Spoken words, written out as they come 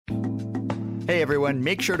Hey everyone,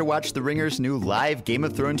 make sure to watch The Ringer's new live Game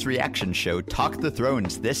of Thrones reaction show, Talk the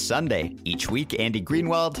Thrones, this Sunday. Each week, Andy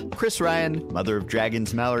Greenwald, Chris Ryan, Mother of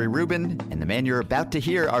Dragons Mallory Rubin, and the man you're about to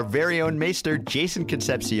hear, our very own maester, Jason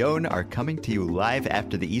Concepcion, are coming to you live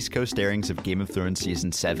after the East Coast airings of Game of Thrones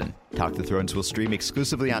Season 7. Talk the Thrones will stream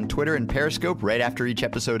exclusively on Twitter and Periscope right after each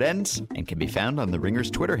episode ends, and can be found on The Ringer's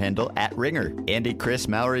Twitter handle, @Ringer. Andy, Chris,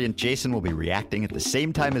 Mallory, and Jason will be reacting at the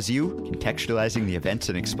same time as you, contextualizing the events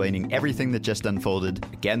and explaining everything that just unfolded.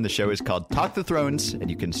 Again, the show is called Talk the Thrones,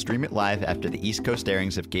 and you can stream it live after the East Coast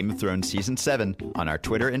airings of Game of Thrones Season 7 on our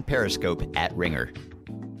Twitter and Periscope, @Ringer.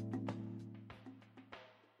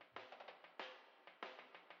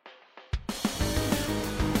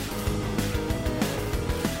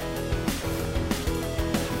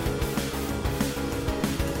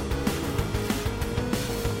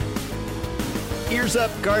 Ears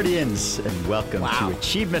up, Guardians, and welcome to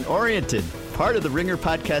Achievement Oriented, part of the Ringer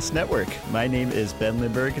Podcast Network. My name is Ben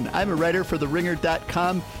Lindbergh, and I'm a writer for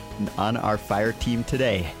TheRinger.com. And on our fire team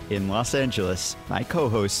today in Los Angeles, my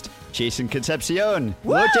co-host, Jason Concepcion.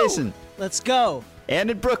 Hello, Jason. Let's go.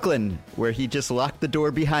 And in Brooklyn, where he just locked the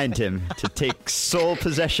door behind him to take sole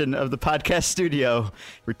possession of the podcast studio.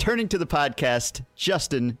 Returning to the podcast,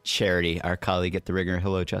 Justin Charity, our colleague at The Ringer.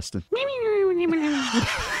 Hello, Justin.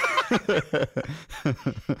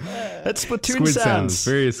 That's Splatoon squid sounds.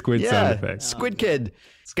 Very squid sound effects. Squid Kid.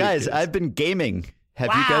 Guys, I've been gaming.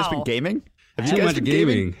 Have you guys been gaming? Have you guys been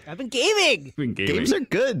gaming? I've been gaming. Games are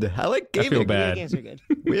good. I like gaming. I feel bad. Games are good.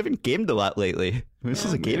 We haven't gamed a lot lately. This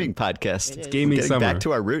is a gaming podcast. It's gaming Getting summer. back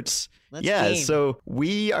to our roots. Let's yeah, game. so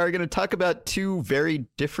we are going to talk about two very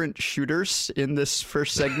different shooters in this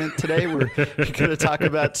first segment today. We're going to talk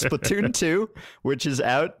about Splatoon 2, which is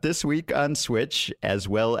out this week on Switch, as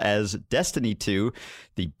well as Destiny 2,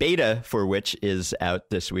 the beta for which is out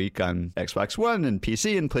this week on Xbox One and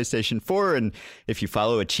PC and PlayStation 4. And if you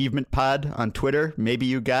follow Achievement Pod on Twitter, maybe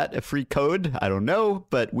you got a free code. I don't know,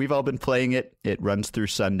 but we've all been playing it. It runs through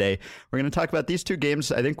Sunday. We're going to talk about these two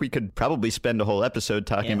games. I think we could probably spend a whole episode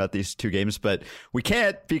talking about these two games, but we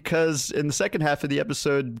can't because in the second half of the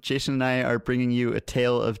episode, Jason and I are bringing you a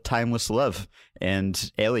tale of timeless love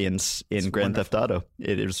and aliens in Grand Theft Auto.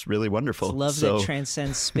 It is really wonderful. It's love that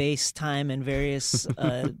transcends space, time, and various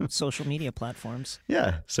social media platforms.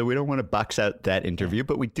 Yeah, so we don't want to box out that interview,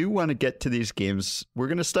 but we do want to get to these games. We're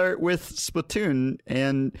going to start with Splatoon,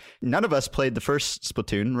 and none of us played the first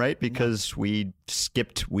Splatoon, right? Because we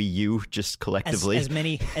skipped Wii U just collectively. As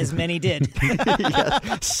many did.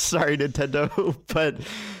 Yeah, sorry, Nintendo, but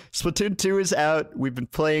Splatoon 2 is out. We've been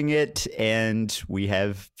playing it, and we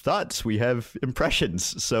have thoughts. We have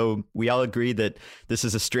impressions. So we all agree that this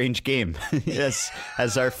is a strange game. Yes,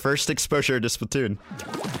 as our first exposure to Splatoon.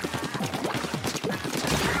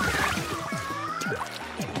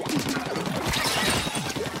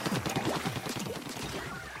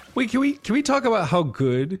 Wait, can we talk about how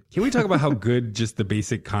good? Can we talk about how good just the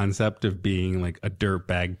basic concept of being like a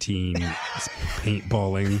dirtbag teen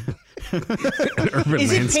paintballing an urban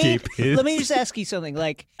Is it landscape paint? is? Let me just ask you something.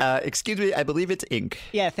 Like, Excuse me, I believe it's ink.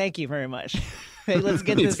 yeah, thank you very much. Hey, let's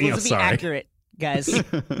get this. Let's be sorry. accurate, guys.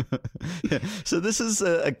 Yeah. So this is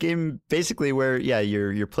a game basically where,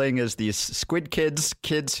 you're playing as these squid kids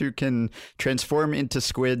who can transform into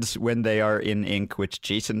squids when they are in ink, which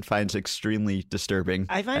Jason finds extremely disturbing.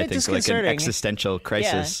 I find it think disconcerting. like an existential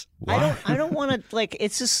crisis. Yeah. I don't want to, like,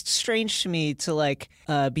 it's just strange to me to, like,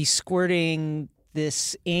 be squirting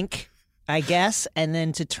this ink, I guess, and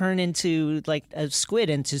then to turn into like a squid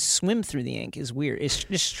and to swim through the ink is weird. It's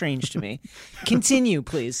just strange to me. Continue,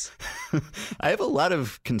 please. I have a lot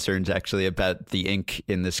of concerns actually about the ink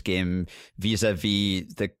in this game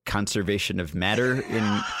vis-a-vis the conservation of matter in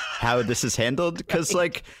how this is handled. Because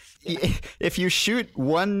like, if you shoot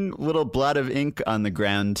one little blot of ink on the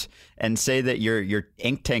ground and say that your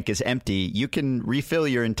ink tank is empty, you can refill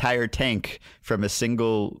your entire tank from a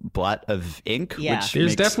single blot of ink. Yeah. Which There's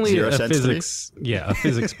makes definitely zero a sense to me.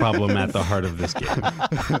 physics problem at the heart of this game.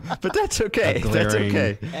 But that's okay. That's glaring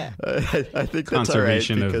okay. I think that's all right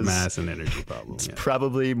Conservation of because mass and energy problem. it's Yeah.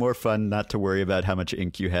 probably more fun not to worry about how much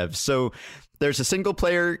ink you have. So there's a single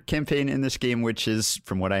player campaign in this game, which is,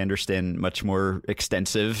 from what I understand, much more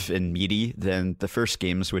extensive and meaty than the first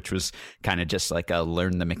games, which was kind of just like a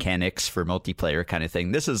learn the mechanics for multiplayer kind of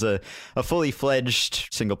thing. This is a fully fledged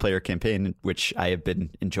single player campaign, which I have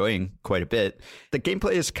been enjoying quite a bit. The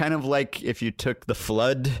gameplay is kind of like if you took the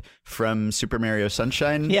FLUDD from Super Mario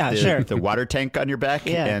Sunshine, the water tank on your back,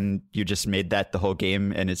 and you just made that the whole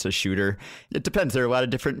game, and it's a shooter. It depends. There are a lot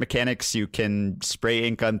of different mechanics. You can spray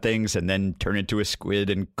ink on things and then turn turn into a squid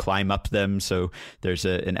and climb up them. So there's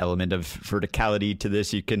an element of verticality to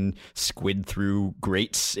this. You can squid through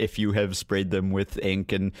grates if you have sprayed them with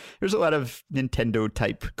ink. And there's a lot of Nintendo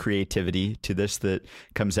type creativity to this that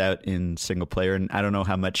comes out in single player. And I don't know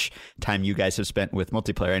how much time you guys have spent with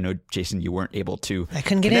multiplayer. I know, Jason, you weren't able to I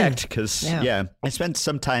couldn't get in because I spent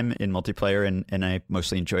some time in multiplayer and I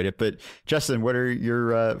mostly enjoyed it. But Justin, what are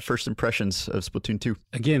your first impressions of Splatoon 2?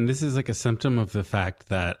 Again, this is like a symptom of the fact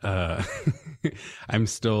that I'm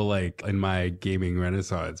still like in my gaming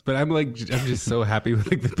renaissance, but I'm just so happy with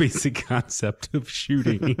like the basic concept of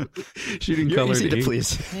shooting You're colored easy to ink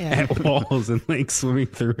please. at walls and like swimming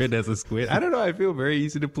through it as a squid. I don't know. I feel very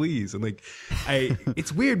easy to please, and like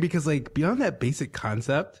it's weird because like beyond that basic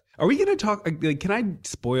concept. Are we going to talk? Like, can I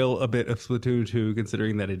spoil a bit of Splatoon 2,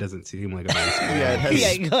 considering that it doesn't seem like a very spoiler? Yeah, it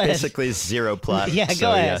has go ahead. basically zero plot. Yeah,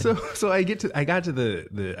 go ahead. So I got to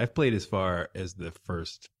the I've played as far as the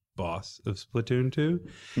first boss of Splatoon 2.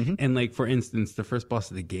 Mm-hmm. And like, for instance, the first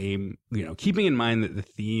boss of the game, you know, keeping in mind that the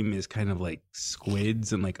theme is kind of like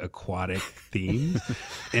squids and like aquatic themes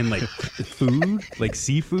and like food, like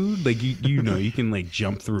seafood, like you know, you can like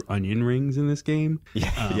jump through onion rings in this game.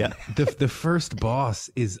 Yeah. The first boss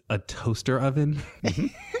is a toaster oven,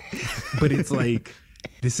 but it's like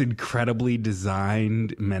this incredibly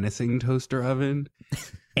designed, menacing toaster oven.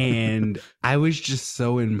 And I was just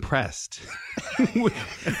so impressed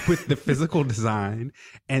with the physical design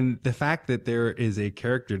and the fact that there is a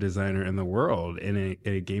character designer in the world and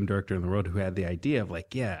a game director in the world who had the idea of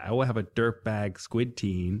like, yeah, I will have a dirtbag squid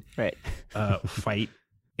teen Right. fight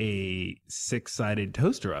a 6-sided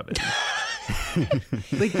toaster oven.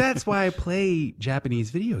 Like, that's why I play Japanese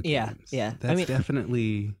video games. Yeah. That's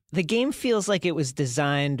definitely... The game feels like it was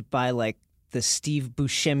designed by like the Steve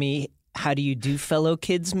Buscemi "How do you do, fellow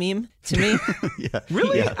kids" meme to me. Yeah.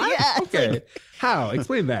 Really? Yeah. Okay. How?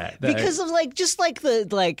 Explain that. Because of like just like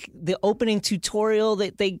the opening tutorial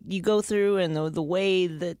that you go through and the way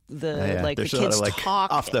that like There's the a lot kids of, like,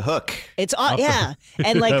 talk off the hook. It's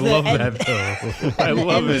and like I the, love and, that though. I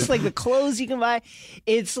love and it. just like the clothes you can buy.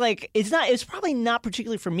 It's like it's probably not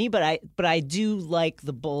particularly for me, but I do like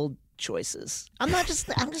the bold choices. I'm just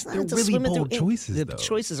not They're into really swimming bold through choices, The though.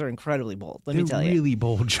 choices are incredibly bold. Let They're me tell you, really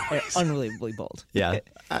bold they're choices. unbelievably bold. Yeah,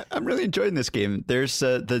 I'm really enjoying this game. There's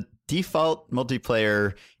the default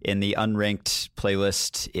multiplayer in the unranked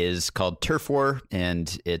playlist is called Turf War,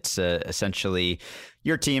 and it's essentially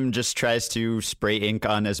your team just tries to spray ink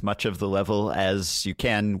on as much of the level as you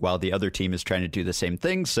can while the other team is trying to do the same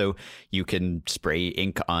thing. So you can spray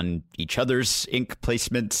ink on each other's ink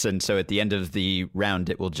placements. And so at the end of the round,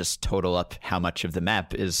 it will just total up how much of the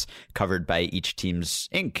map is covered by each team's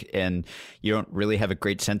ink. And you don't really have a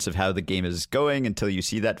great sense of how the game is going until you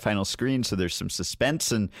see that final screen. So there's some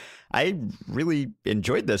suspense. And I really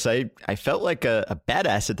enjoyed this. I felt like a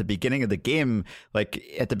badass at the beginning of the game. Like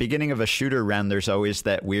at the beginning of a shooter round, there's always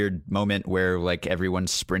that weird moment where like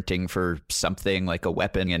everyone's sprinting for something like a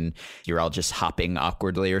weapon and you're all just hopping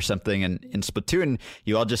awkwardly or something. And in Splatoon,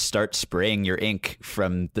 you all just start spraying your ink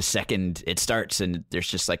from the second it starts, and there's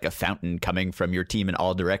just like a fountain coming from your team in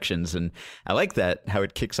all directions. And I like that, how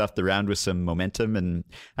it kicks off the round with some momentum. And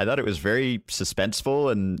I thought it was very suspenseful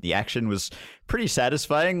and the action was pretty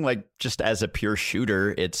satisfying. Like just as a pure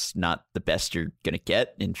shooter, it's not the best you're going to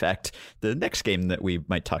get. In fact, the next game that we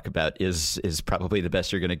might talk about is probably the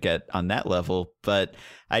best you're going to get on that level. But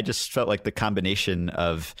I just felt like the combination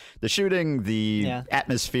of the shooting, the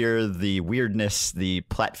atmosphere, the weirdness, the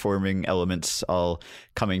platforming elements all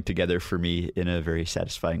coming together for me in a very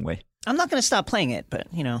satisfying way. I'm not going to stop playing it, but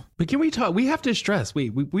you know. But can we talk? We have to stress.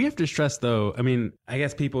 We have to stress though. I mean, I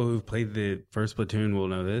guess people who've played the first Splatoon will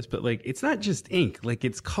know this, but like, it's not just ink. Like,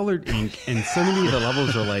 it's colored ink, and so many of the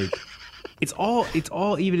levels are like, it's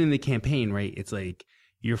all even in the campaign, right? It's like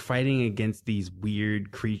you're fighting against these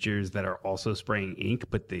weird creatures that are also spraying ink,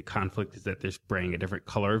 but the conflict is that they're spraying a different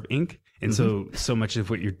color of ink, and so much of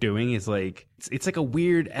what you're doing is like it's like a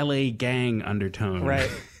weird LA gang undertone, Right.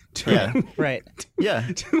 Right. Yeah.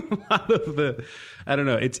 To a lot of the, I don't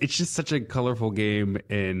know. It's just such a colorful game,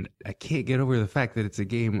 and I can't get over the fact that it's a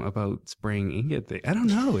game about spraying ink at things. I don't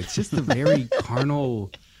know. It's just a very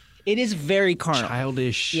carnal. It is very carnal.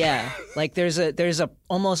 Childish. Yeah. Like there's a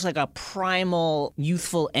almost like a primal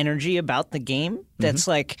youthful energy about the game that's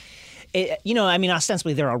like, you know, I mean,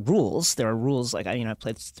 ostensibly there are rules. There are rules. Like, I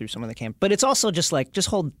played through some of the camp, but it's also just like, just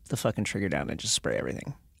hold the fucking trigger down and just spray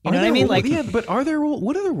everything. You know what I mean? Like, yeah, but are there rules?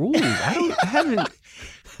 What are the rules? I haven't.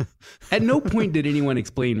 At no point did anyone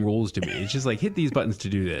explain rules to me. It's just like, hit these buttons to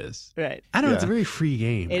do this. Right. I don't know. Yeah. It's a very free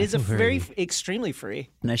game. It is a very extremely free.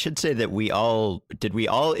 And I should say that we all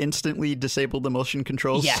instantly disable the motion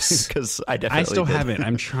controls? Yes. Because I definitely I still did. haven't.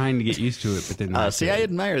 I'm trying to get used to it, but then See, I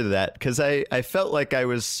admire that because I felt like I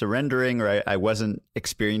was surrendering or I wasn't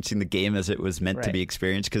experiencing the game as it was meant to Right. be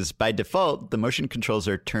experienced because by default, the motion controls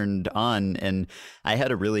are turned on. And I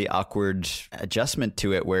had a really awkward adjustment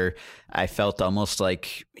to it where I felt almost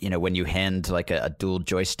like, when you hand like a dual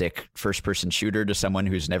joystick first person shooter to someone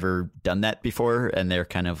who's never done that before and they're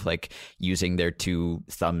kind of like using their two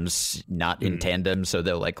thumbs not in tandem. So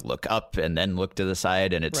they'll like look up and then look to the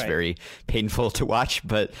side and it's Right. very painful to watch.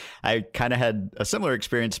 But I kind of had a similar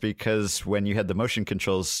experience because when you had the motion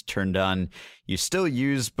controls turned on, you still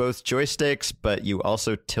use both joysticks, but you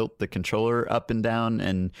also tilt the controller up and down.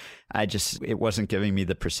 And it wasn't giving me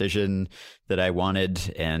the precision that I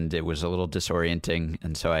wanted. And it was a little disorienting.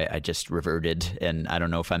 And so I just reverted. And I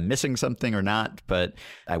don't know if I'm missing something or not, but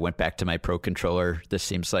I went back to my Pro controller. This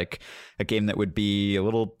seems like a game that would be a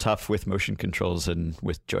little tough with motion controls and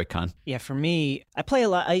with Joy-Con. Yeah, for me, I play a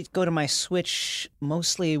lot. I go to my Switch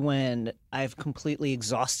mostly when I've completely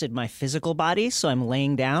exhausted my physical body, so I'm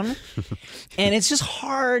laying down. And it's just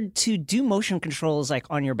hard to do motion controls like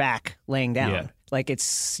on your back laying down. Yeah. Like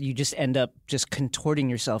you just end up just contorting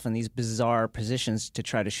yourself in these bizarre positions to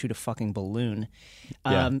try to shoot a fucking balloon.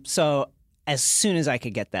 Yeah. So as soon as I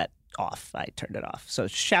could get that off, I turned it off. So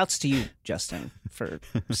shouts to you, Justin, for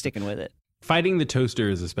sticking with it. Fighting the toaster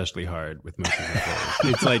is especially hard with motion controls.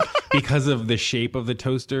 It's like because of the shape of the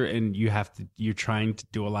toaster, and you're trying to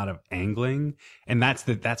do a lot of angling, and that's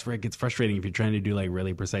where it gets frustrating. If you're trying to do like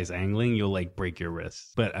really precise angling, you'll like break your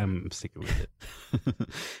wrists. But I'm sticking with it.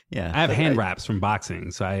 Yeah, I have hand wraps from boxing,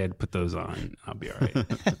 so I had to put those on. I'll be all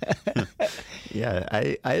right. Yeah,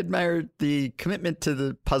 I admire the commitment to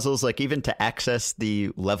the puzzles. Like even to access the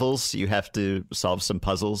levels, you have to solve some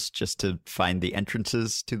puzzles just to find the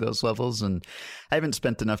entrances to those levels. And I haven't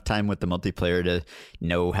spent enough time with the multiplayer to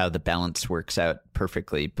know how the balance works out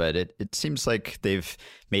perfectly, but it seems like they've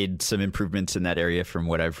made some improvements in that area from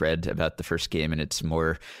what I've read about the first game, and it's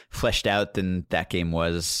more fleshed out than that game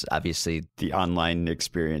was. Obviously, the online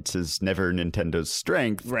experience is never Nintendo's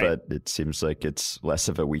strength, Right. but it seems like it's less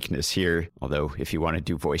of a weakness here. Although, if you want to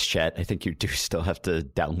do voice chat, I think you do still have to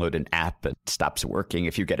download an app. It stops working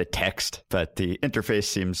if you get a text, but the interface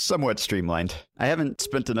seems somewhat streamlined. I haven't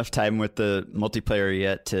spent enough time with the multiplayer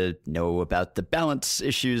yet to know about the balance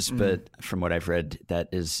issues, but from what I've read, that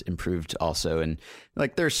is improved also. And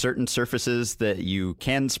like there are certain surfaces that you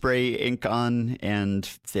can spray ink on and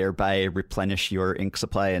thereby replenish your ink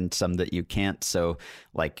supply, and some that you can't. So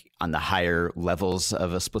like on the higher levels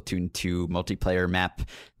of a Splatoon 2 multiplayer map,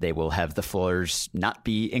 they will have the floors not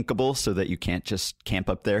be inkable so that you can't just camp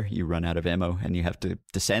up there. You run out of ammo and you have to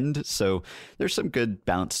descend. So there's some good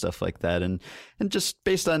balance stuff like that. And just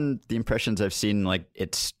based on the impressions I've seen, like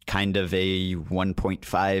it's kind of a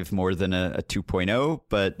 1.5 more than a 2.0,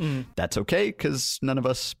 but that's okay because none of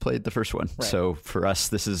us played the first one. Right. So for us,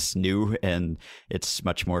 this is new and it's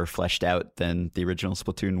much more fleshed out than the original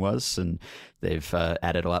Splatoon was. And they've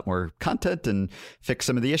added a lot more content and fixed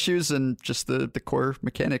some of the issues. And just the core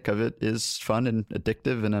mechanic of it is fun and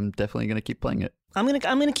addictive. And I'm definitely going to keep playing it. I'm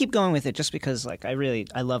gonna keep going with it just because like I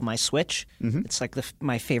love my Switch. Mm-hmm. It's like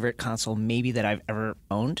my favorite console maybe that I've ever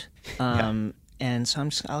owned. And so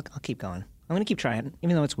I'll keep going. I'm gonna keep trying,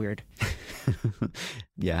 even though it's weird.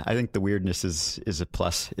 Yeah, I think the weirdness is a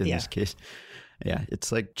plus in this case. Yeah,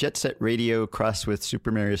 it's like Jet Set Radio crossed with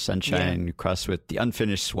Super Mario Sunshine, crossed with The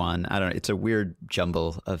Unfinished Swan. I don't know. It's a weird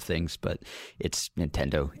jumble of things, but it's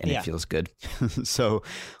Nintendo and it feels good. So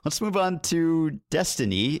let's move on to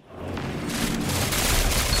Destiny.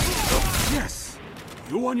 Yes!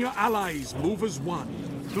 You and your allies move as one.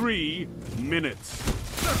 3 minutes.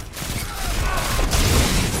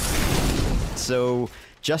 So,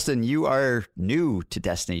 Justin, you are new to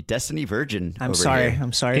Destiny Virgin. I'm over sorry. here.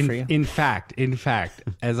 I'm sorry for you. In fact,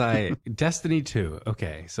 Destiny 2.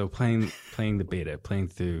 Okay, so playing the beta, playing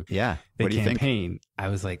through Yeah. the What do you think? campaign, I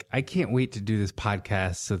was like, I can't wait to do this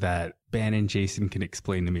podcast so that Ben and Jason can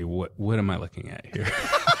explain to me what am I looking at here.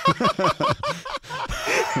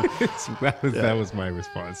 That was my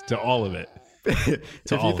response to all of it.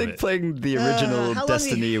 If all you of think it. playing the original how long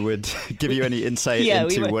Destiny would give you any insight Yeah,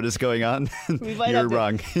 we into might- what is going on, we might you're have to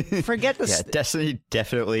wrong. forget this. Yeah, Destiny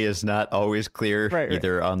definitely is not always clear, Right.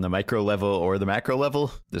 either on the micro level or the macro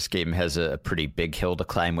level. This game has a pretty big hill to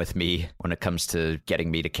climb with me when it comes to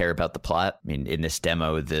getting me to care about the plot. I mean, in this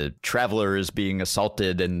demo, the traveler is being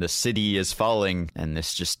assaulted and the city is falling, and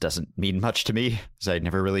this just doesn't mean much to me, because I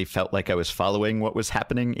never really felt like I was following what was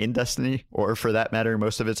happening in Destiny, or for that matter,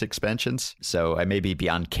 most of its expansions. So I may be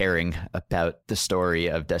beyond caring about the story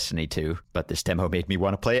of Destiny 2, but this demo made me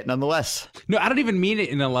want to play it nonetheless. No, I don't even mean it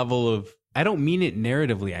in a level of. I don't mean it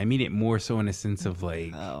narratively. I mean it more so in a sense of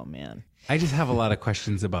like. Oh man. I just have a lot of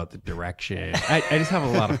questions about the direction. I just have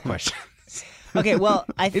a lot of questions. Okay, well,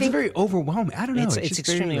 I think It's very overwhelming. I don't know. it's just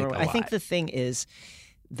extremely. very, like, a I think lot. the thing is,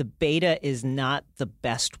 the beta is not the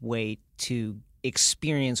best way to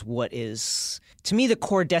experience what is, to me, the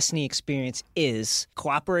core Destiny experience is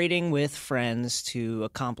cooperating with friends to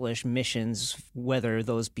accomplish missions, whether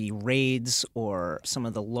those be raids or some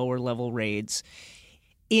of the lower level raids,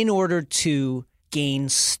 in order to gain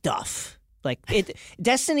stuff. Like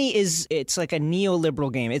Destiny it's like a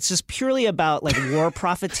neoliberal game. It's just purely about like war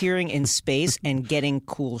profiteering in space and getting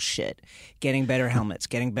cool shit, getting better helmets,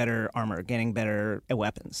 getting better armor, getting better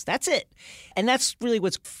weapons. That's it, and that's really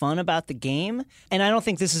what's fun about the game. And I don't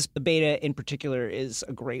think the beta in particular is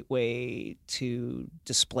a great way to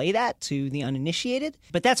display that to the uninitiated.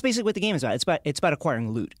 But that's basically what the game is about. It's about acquiring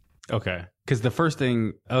loot. Okay. Because the first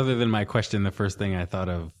thing, other than my question, the first thing I thought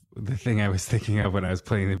of, the thing I was thinking of when I was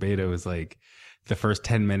playing the beta was like the first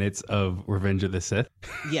 10 minutes of Revenge of the Sith.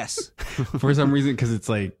 Yes. For some reason, because it's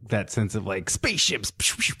like that sense of like spaceships,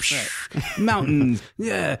 mountains,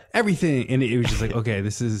 yeah, everything. And it was just like, okay,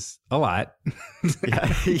 this is a lot.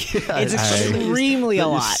 Yeah, It's extremely a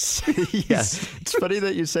lot. Yeah, it's funny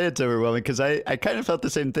that you say it's overwhelming, because I kind of felt the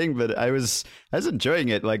same thing, but I was enjoying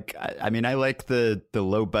it. Like, I mean, I like the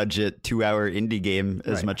low budget 2-hour indie game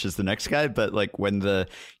as much as the next guy, but like when the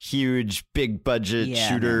huge big budget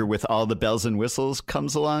shooter with all the bells and whistles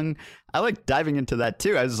comes along, I like diving into that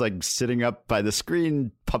too. I was like sitting up by the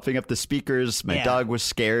screen, pumping up the speakers. My dog was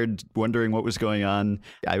scared, wondering what was going on.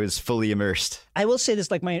 I was fully immersed. I will say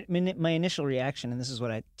this, like my initial reaction, and this is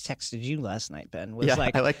what I texted you last night, Ben, was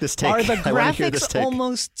like, I like this take. are the I wanna hear this graphics take.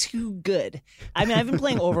 almost too good? I mean, I've been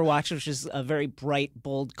playing Overwatch, which is a very bright,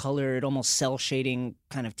 bold colored, almost cell shading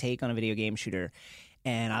kind of take on a video game shooter.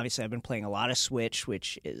 And obviously, I've been playing a lot of Switch,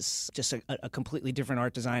 which is just a completely different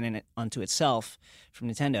art design in it unto itself from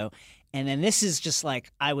Nintendo. And then this is just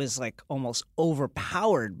like, I was like almost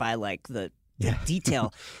overpowered by like the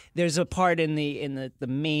detail. There's a part in the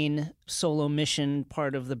main solo mission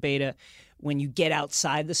part of the beta when you get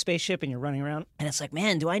outside the spaceship and you're running around, and it's like,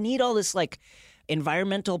 man, do I need all this like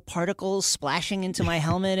environmental particles splashing into my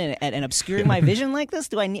helmet and obscuring my vision like this?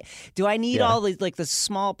 Do I need all the like the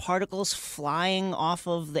small particles flying off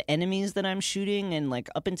of the enemies that I'm shooting and like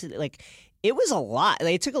up into like, it was a lot.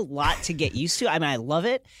 Like, it took a lot to get used to. I mean, I love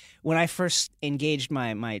it. When I first engaged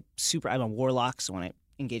my super, I'm a warlock, so when I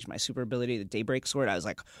engaged my super ability, the Daybreak Sword, I was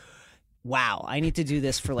like, wow, I need to do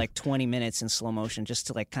this for like 20 minutes in slow motion just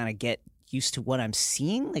to like kind of get used to what I'm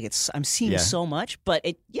seeing. Like I'm seeing so much, but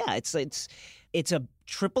it's a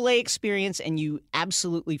AAA experience, and you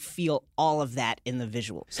absolutely feel all of that in the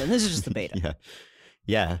visuals. And this is just the beta.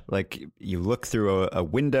 Yeah, like you look through a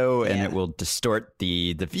window and it will distort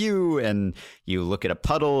the view, and you look at a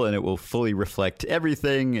puddle and it will fully reflect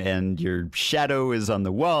everything, and your shadow is on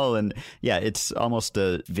the wall. And yeah, it's almost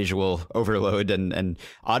a visual overload and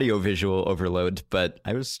audio visual overload, but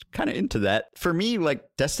I was kind of into that. For me, like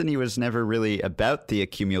Destiny was never really about the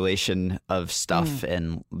accumulation of stuff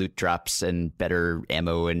and loot drops and better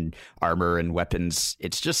ammo and armor and weapons.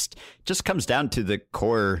 It's just comes down to the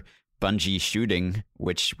core Bungie shooting,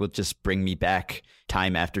 which will just bring me back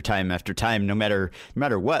time after time after time, no matter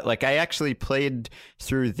what. Like, I actually played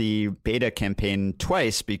through the beta campaign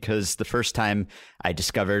twice, because the first time I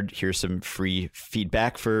discovered, here's some free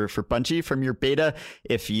feedback for Bungie from your beta.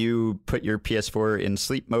 If you put your PS4 in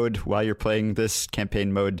sleep mode while you're playing this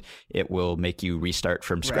campaign mode, it will make you restart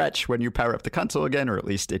from scratch when you power up the console again, or at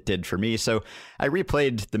least it did for me. So I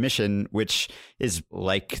replayed the mission, which is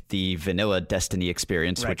like the vanilla Destiny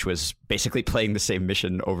experience, which was basically playing the same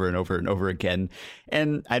mission over and over and over again.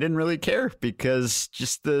 And I didn't really care, because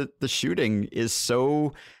just the shooting is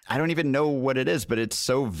so, I don't even know what it is, but it's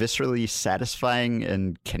so viscerally satisfying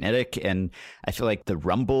and kinetic. And I feel like the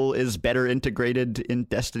rumble is better integrated in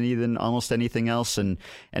Destiny than almost anything else. And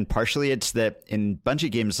partially it's that in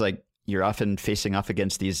Bungie games, like, you're often facing off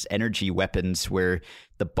against these energy weapons where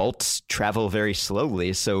the bolts travel very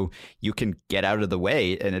slowly, so you can get out of the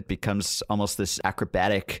way, and it becomes almost this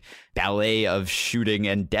acrobatic ballet of shooting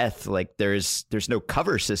and death. Like there's no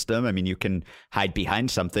cover system. I mean, you can hide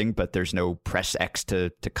behind something, but there's no press X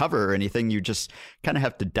to cover or anything. You just kind of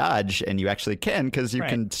have to dodge, and you actually can because you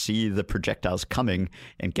can see the projectiles coming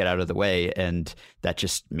and get out of the way, and that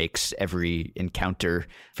just makes every encounter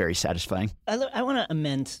very satisfying. I want to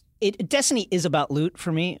amend. Destiny is about loot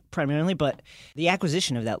for me primarily, but the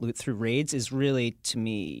acquisition of that loot through raids is really, to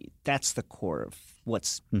me, that's the core of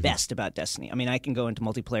what's best about Destiny. I mean, I can go into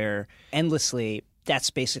multiplayer endlessly.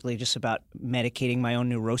 That's basically just about medicating my own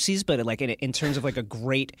neuroses, but like in terms of like a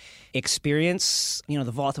great experience, you know,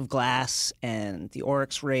 the Vault of Glass and the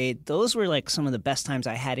Oryx raid, those were like some of the best times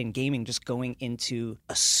I had in gaming, just going into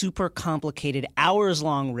a super complicated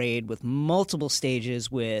hours-long raid with multiple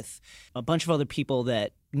stages with a bunch of other people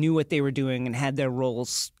that knew what they were doing and had their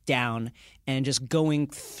roles down, and just going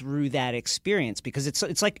through that experience, because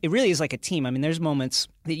it's like, it really is like a team. I mean, there's moments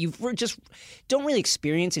that you just don't really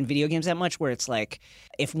experience in video games that much, where it's like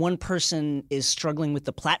if one person is struggling with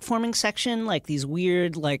the platforming section, like these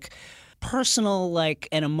weird like personal like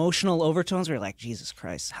and emotional overtones where you're like, Jesus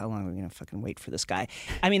Christ, how long are we gonna fucking wait for this guy?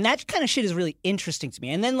 I mean, that kind of shit is really interesting to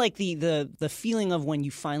me. And then like the feeling of when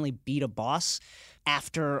you finally beat a boss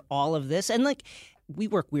after all of this, and like we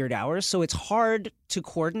work weird hours, so it's hard to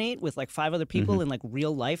coordinate with like 5 other people in like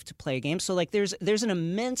real life to play a game. So like there's an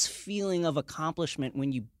immense feeling of accomplishment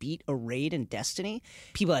when you beat a raid in Destiny.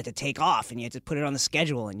 People had to take off, and you had to put it on the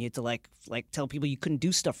schedule, and you had to like tell people you couldn't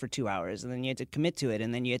do stuff for 2 hours, and then you had to commit to it,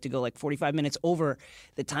 and then you had to go like 45 minutes over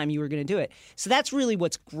the time you were going to do it. So that's really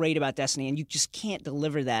what's great about Destiny, and you just can't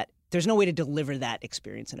deliver that. There's no way to deliver that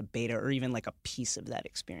experience in a beta, or even like a piece of that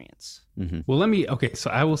experience. Well, so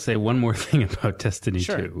I will say one more thing about Destiny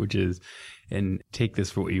 2, which is, and take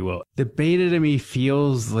this for what you will, the beta to me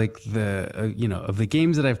feels like the, of the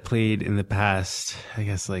games that I've played in the past, I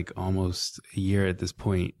guess like almost a year at this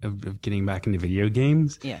point of getting back into video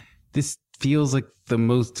games. Yeah. This feels like the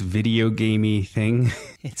most video gamey thing.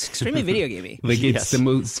 It's extremely video gamey. Like it's the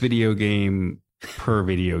most video game per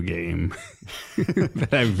video game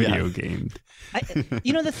that I've video gamed.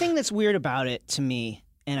 The thing that's weird about it to me,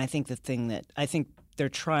 and I think the thing that I think they're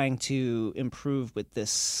trying to improve with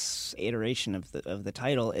this iteration of the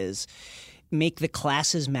title, is make the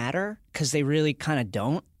classes matter, because they really kind of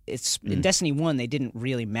don't. In Destiny 1, they didn't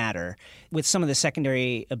really matter. With some of the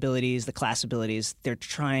secondary abilities, the class abilities, they're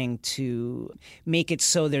trying to make it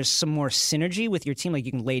so there's some more synergy with your team. Like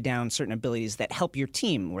you can lay down certain abilities that help your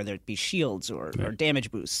team, whether it be shields or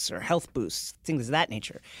damage boosts or health boosts, things of that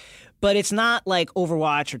nature. But it's not like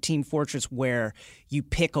Overwatch or Team Fortress, where you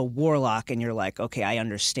pick a warlock and you're like, okay, I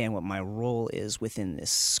understand what my role is within this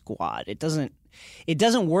squad. It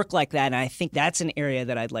doesn't work like that, and I think that's an area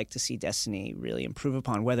that I'd like to see Destiny really improve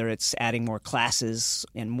upon, whether it's adding more classes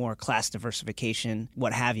and more class diversification,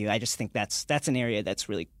 what have you. I just think that's an area that's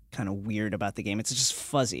really kind of weird about the game. It's just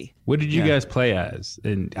fuzzy. What did you guys play as?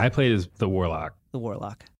 And I played as the Warlock. The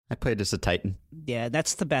Warlock. I played as a Titan. Yeah,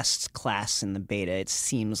 that's the best class in the beta, it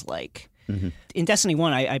seems like. In Destiny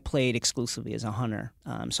 1, I played exclusively as a hunter,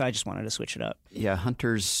 so I just wanted to switch it up. Yeah,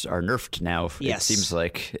 hunters are nerfed now, yes. It seems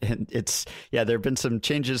like. And there have been some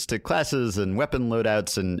changes to classes and weapon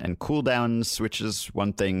loadouts and cooldowns, which is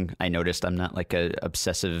one thing I noticed. I'm not like a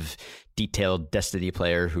obsessive, detailed Destiny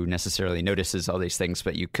player who necessarily notices all these things,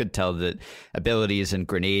 but you could tell that abilities and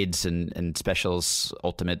grenades and specials,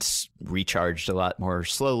 ultimates, recharged a lot more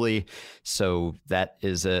slowly. So that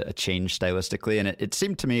is a change stylistically. And it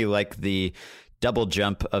seemed to me like the double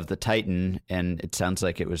jump of the Titan, and it sounds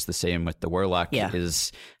like it was the same with the Warlock,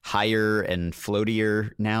 is higher and floatier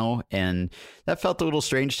now. And that felt a little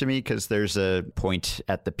strange to me, because there's a point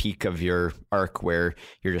at the peak of your arc where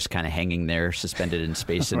you're just kind of hanging there suspended in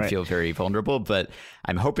space and feel very vulnerable. But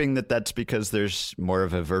I'm hoping that that's because there's more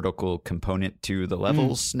of a vertical component to the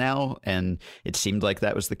levels now. And it seemed like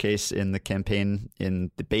that was the case in the campaign in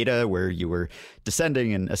the beta, where you were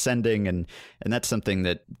descending and ascending. And that's something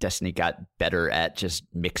that Destiny got better at, just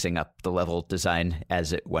mixing up the level design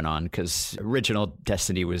as it went on, because original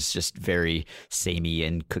Destiny was just very samey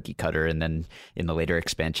and cookie cutter, and then in the later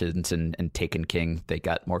expansions and Taken King, they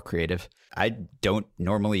got more creative. I don't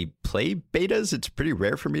normally play betas. It's pretty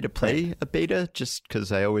rare for me to play a beta, just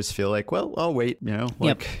because I always feel like, well, I'll wait,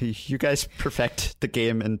 you guys perfect the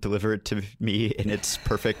game and deliver it to me in its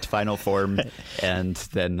perfect final form, and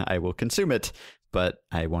then I will consume it. but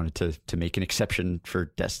I wanted to make an exception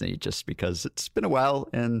for Destiny just because it's been a while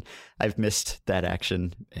and I've missed that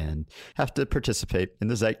action and have to participate in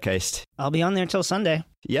the zeitgeist. I'll be on there till Sunday.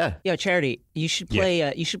 Yeah. Yo, Charity, you should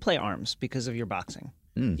play. You should play ARMS because of your boxing.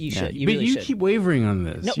 You should. You but really you should. keep wavering on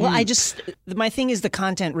this. No, well, my thing is the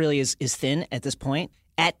content really is thin at this point.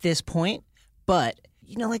 But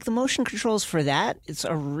like the motion controls for that, it's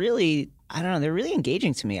a really, I don't know, they're really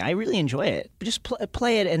engaging to me. I really enjoy it. Just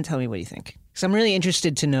play it and tell me what you think. Because I'm really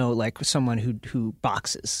interested to know, like, someone who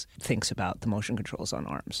boxes thinks about the motion controls on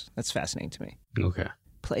ARMS. That's fascinating to me. Okay.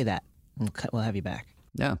 Play that. We'll have you back.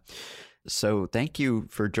 Yeah. So thank you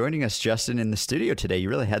for joining us, Justin, in the studio today. You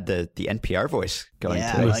really had the NPR voice going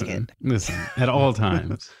Yeah, today. I like it. Listen, at all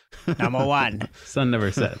times, Number one. sun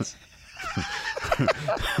never sets.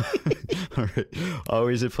 All right.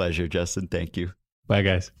 Always a pleasure, Justin. Thank you. Bye,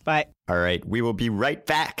 guys. Bye. All right, we will be right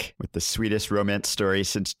back with the sweetest romance story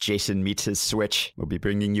since Jason meets his Switch. We'll be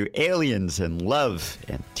bringing you Aliens and Love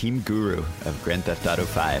and Team Guru of Grand Theft Auto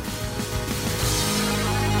 5.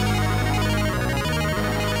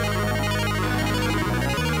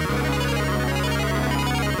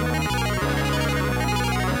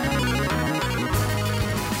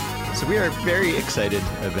 So we are very excited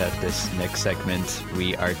about this next segment.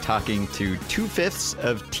 We are talking to 2/5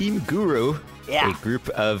 of Team Guru, a group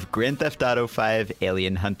of Grand Theft Auto 5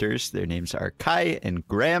 alien hunters. Their names are Kai and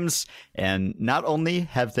Grams. And not only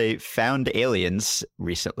have they found aliens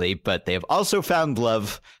recently, but they have also found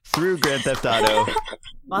love through Grand Theft Auto.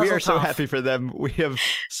 We are so happy for them. We have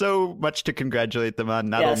so much to congratulate them on,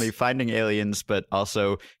 not only finding aliens, but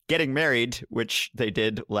also getting married, which they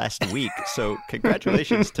did last week. So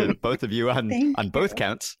congratulations to both of you on both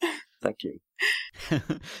counts. Thank you.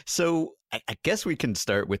 So I guess we can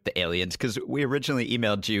start with the aliens, because we originally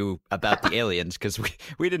emailed you about the aliens because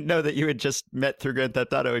we didn't know that you had just met through Grand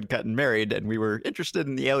Theft Auto and gotten married, and we were interested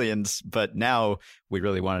in the aliens, but now we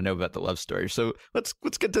really want to know about the love story. So let's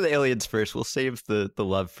get to the aliens first. We'll save the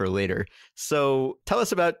love for later. So tell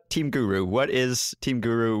us about Team Guru. What is Team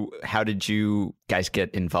Guru? How did you guys get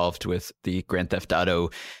involved with the Grand Theft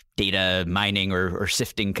Auto data mining or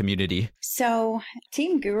sifting community? So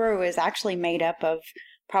Team Guru is actually made up of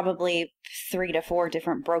probably 3 to 4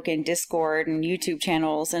 different broken Discord and YouTube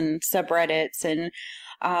channels and subreddits. And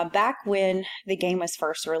back when the game was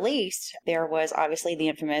first released, there was obviously the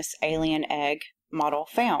infamous alien egg model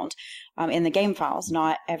found in the game files,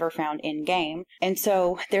 not ever found in game. And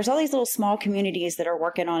so there's all these little small communities that are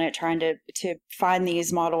working on it, trying to find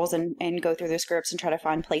these models and go through the scripts and try to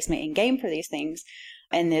find placement in game for these things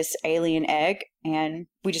and this alien egg. And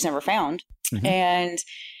we just never found. Mm-hmm. And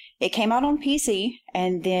it came out on PC,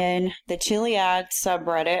 and then the Chiliad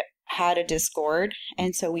subreddit had a Discord,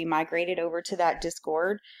 and so we migrated over to that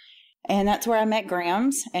Discord, and that's where I met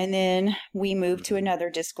Grams, and then we moved to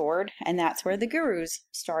another Discord, and that's where the Gurus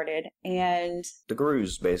started. And the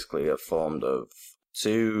Gurus basically are formed of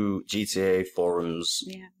 2 GTA forums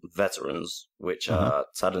veterans, which are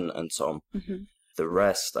Tadden and Tom. Mm-hmm. The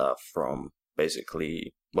rest are from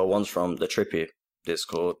basically, well, one's from the Trippy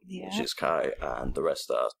Discord, which is Kai, and the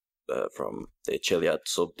rest are from the Chiliad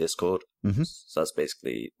sub Discord. Mm-hmm. So that's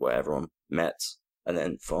basically where everyone met and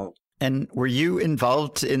then formed. And were you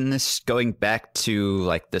involved in this going back to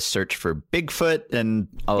like the search for Bigfoot and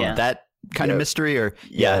all of that kind of mystery? Or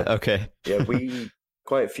okay. Yeah, we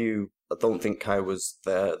quite a few. I don't think Kai was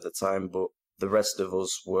there at the time, but the rest of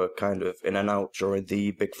us were kind of in and out during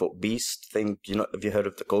the Bigfoot Beast thing. Have you heard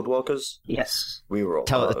of the Codewalkers? Yes. We were all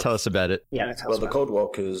tell us about it. Yeah. Well, the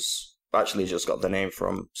Codewalkers actually just got the name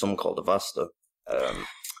from someone called Avasta. I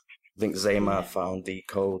think Zaymar found the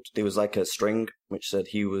code. There was like a string which said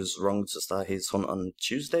he was wrong to start his hunt on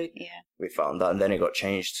Tuesday. Yeah. We found that, and then it got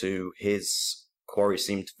changed to his quarry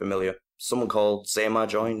seemed familiar. Someone called Zaymar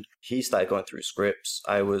joined. He started going through scripts.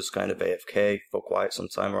 I was kind of AFK for quite some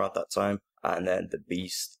time around that time, and then the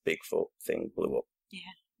Beast Bigfoot thing blew up.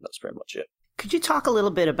 Yeah. That's pretty much it. Could you talk a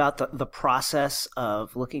little bit about the process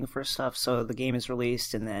of looking for stuff? So the game is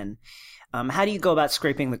released, and then how do you go about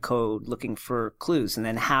scraping the code, looking for clues, and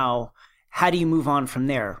then how do you move on from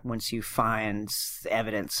there once you find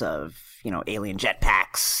evidence of alien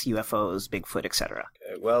jetpacks, UFOs, Bigfoot, etc.?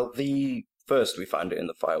 Okay, well, first we find it in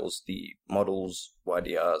the files, the models,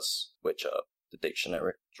 YDRs, which are the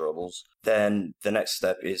dictionary troubles. Then the next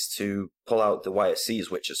step is to pull out the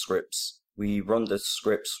YSCs, which are scripts. We run the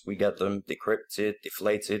scripts, we get them decrypted,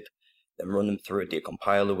 deflated, then run them through a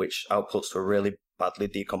decompiler, which outputs a really badly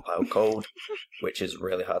decompiled code, which is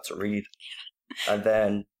really hard to read. And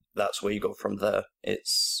then that's where you go from there.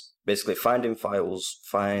 It's basically finding files,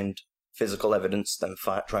 find physical evidence, then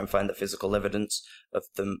try and find the physical evidence of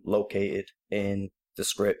them located in the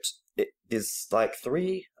script. There's like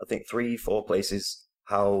 3-4 places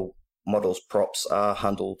how models props are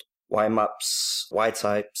handled. Y maps, Y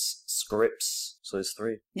types, scripts. So it's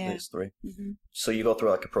 3. Yeah. It's 3. Mm-hmm. So you go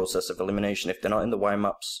through like a process of elimination. If they're not in the Y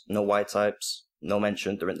maps, no Y types, no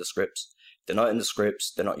mention, they're in the scripts. If they're not in the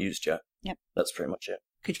scripts, they're not used yet. Yep. That's pretty much it.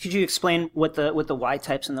 Could you explain what the Y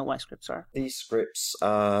types and the Y scripts are? These scripts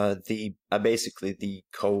are basically the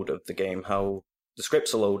code of the game, how the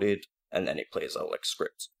scripts are loaded, and then it plays out like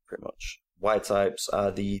scripts, pretty much. Y types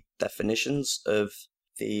are the definitions of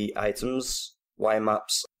the items. Y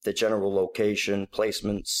maps, the general location,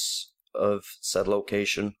 placements of said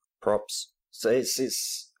location, props. So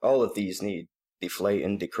it's all of these need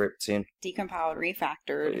deflating, decrypting. Decompiled,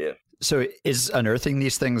 refactored. Yeah. So is unearthing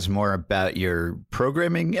these things more about your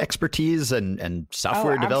programming expertise and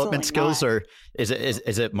software development skills, not. or is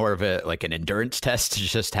it more of a like an endurance test,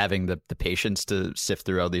 just having the patience to sift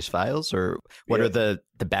through all these files, or what are the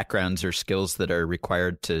backgrounds or skills that are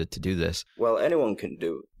required to do this? Well, anyone can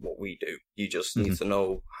do what we do. You just need to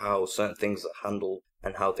know how certain things are handled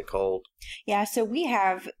and how they're called. Yeah, so we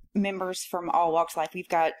have members from all walks of life. We've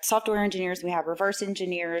got software engineers, we have reverse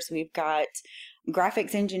engineers, we've got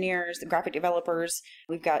graphics engineers, graphic developers,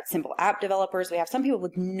 we've got simple app developers, we have some people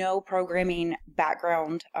with no programming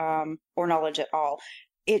background or knowledge at all.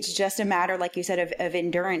 It's just a matter, like you said, of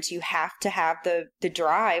endurance. You have to have the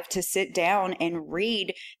drive to sit down and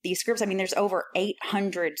read these scripts. I mean, there's over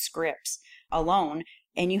 800 scripts alone,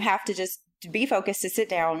 and you have to just be focused to sit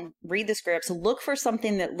down, read the scripts, look for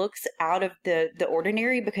something that looks out of the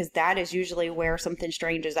ordinary, because that is usually where something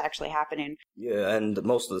strange is actually happening. Yeah, and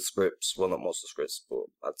most of the scripts, well, not most of the scripts, but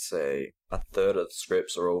I'd say a third of the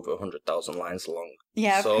scripts are over 100,000 lines long.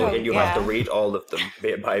 Yeah. So you have to read all of them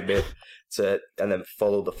bit by bit and then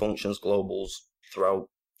follow the functions globals throughout.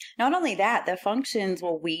 Not only that, the functions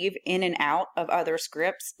will weave in and out of other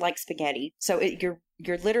scripts like spaghetti. So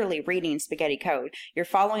you're literally reading spaghetti code. You're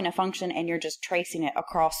following a function and you're just tracing it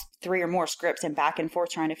across 3 or more scripts and back and forth,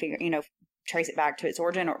 trying to trace it back to its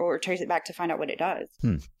origin or trace it back to find out what it does.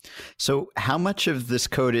 So how much of this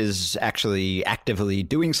code is actually actively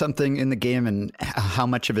doing something in the game, and how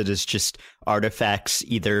much of it is just artifacts,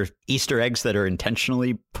 either Easter eggs that are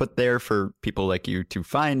intentionally put there for people like you to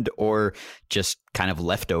find, or just kind of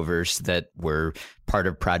leftovers that were part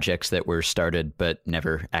of projects that were started but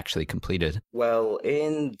never actually completed? Well,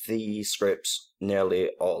 in the scripts, nearly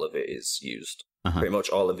all of it is used. Pretty much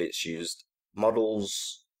all of it's used.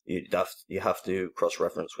 Models, you have to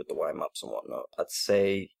cross-reference with the Y maps and whatnot. I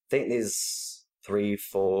think there's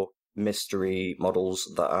 3-4 mystery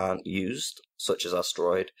models that aren't used, such as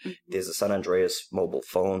Asteroid. There's a San Andreas mobile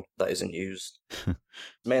phone that isn't used.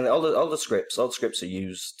 Mainly, all the scripts are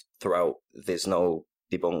used throughout. There's no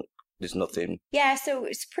debunk. There's nothing. Yeah, so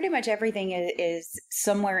it's pretty much everything is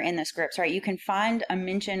somewhere in the scripts, right? You can find a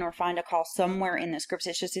mention or find a call somewhere in the scripts.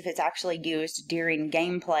 It's just if it's actually used during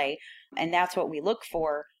gameplay. And that's what we look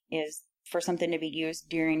for, is for something to be used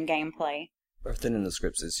during gameplay. Everything in the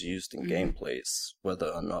scripts is used in gameplays, whether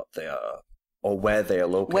or not they are, or where they are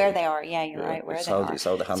located. Where they are, yeah, you're right, where they are. It's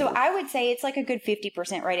how they handle. So I would say it's like a good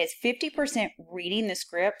 50%, right? It's 50% reading the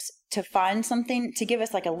scripts to find something, to give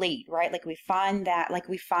us like a lead, right? Like we find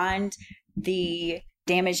the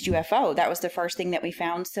damaged UFO. That was the first thing that we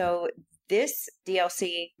found. So this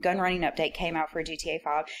DLC gun running update came out for GTA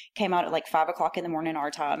 5, came out at like 5 o'clock in the morning our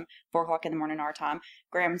time, 4 o'clock in the morning our time.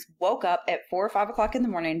 Grams woke up at 4 or 5 o'clock in the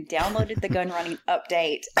morning, downloaded the gun running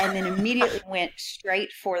update, and then immediately went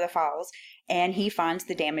straight for the files, and he finds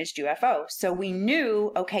the damaged UFO. So we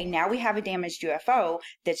knew, okay, now we have a damaged UFO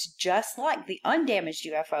that's just like the undamaged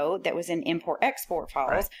UFO that was in import-export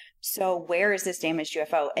files. Right. So where is this damaged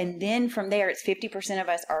UFO? And then from there, it's 50% of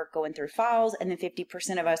us are going through files, and then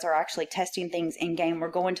 50% of us are actually testing things in game.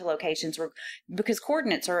 We're going to locations because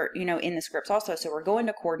coordinates are, in the scripts also. So we're going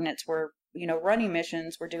to coordinates. We're, running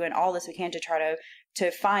missions. We're doing all this we can to try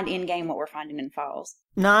to find in game what we're finding in files.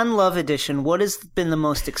 Non-Love Edition, what has been the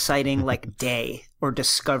most exciting day or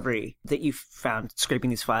discovery that you've found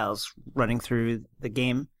scraping these files, running through the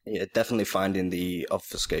game? Yeah, definitely finding the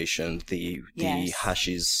obfuscation, the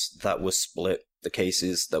hashes that were split, the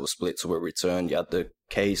cases that were split to a return. You had the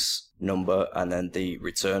case number and then the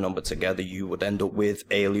return number together. You would end up with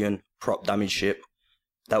alien prop damage ship.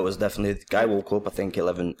 That was definitely, the guy woke up, I think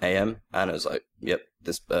 11 a.m. and it was like, yep,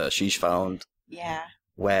 this she's found. Yeah.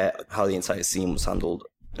 How the entire scene was handled.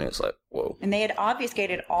 And it's like, whoa. And they had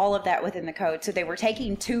obfuscated all of that within the code. So they were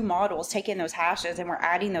taking two models, taking those hashes, and were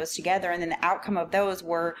adding those together. And then the outcome of those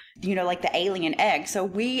were, like the alien egg. So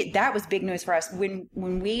that was big news for us. When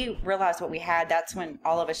we realized what we had, that's when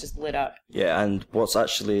all of us just lit up. Yeah, and what's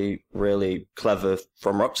actually really clever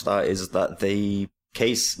from Rockstar is that the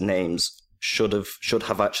case names should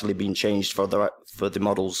have actually been changed for the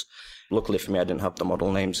models. Luckily for me, I didn't have the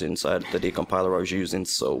model names inside the decompiler I was using,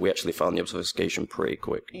 so we actually found the obfuscation pretty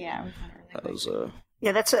quick. Yeah, we found it really quick.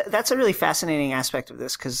 Yeah, that's a really fascinating aspect of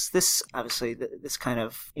this, because this, obviously, this kind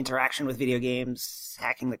of interaction with video games,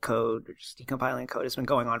 hacking the code, or just decompiling code has been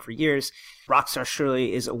going on for years. Rockstar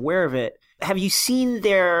surely is aware of it. Have you seen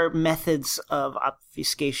their methods of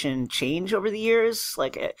obfuscation change over the years?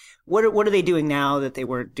 Like, what are they doing now that they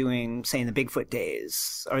weren't doing, say, in the Bigfoot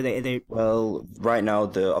days? Are they? Well, right now,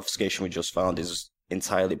 the obfuscation we just found is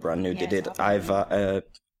entirely brand new. Yeah, they did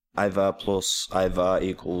IVAR plus IVAR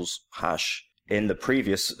equals hash. In the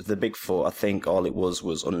Bigfoot, I think all it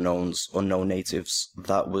was unknowns, unknown natives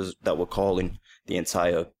that were calling the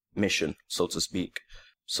entire mission, so to speak.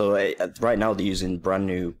 So right now they're using brand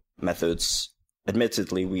new methods.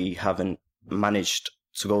 Admittedly, we haven't managed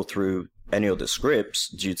to go through any other scripts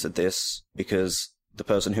due to this, because the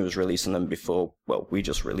person who was releasing them before, well, we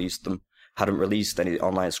just released them, hadn't released any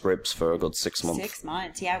online scripts for a good 6 months. 6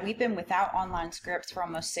 months, yeah. We've been without online scripts for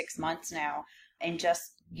almost 6 months now, and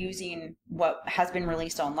just using what has been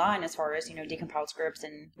released online as far as, decompiled scripts.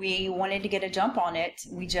 And we wanted to get a jump on it.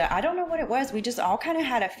 I don't know what it was. We just all kind of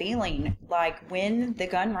had a feeling like when the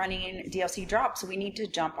gun running DLC drops, we need to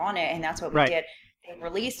jump on it. And that's what we did. They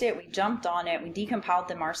released it. We jumped on it. We decompiled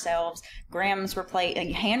them ourselves. Graham's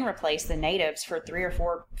hand replaced the natives for 3 or 4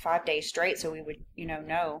 or 5 days straight. So we would,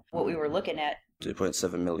 know what we were looking at.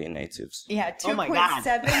 2.7 million natives. Yeah,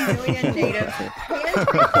 2.7 million natives hand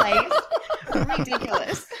replaced.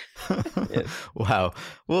 Ridiculous. Yeah. Wow.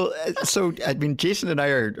 Well, so I mean, Jason and I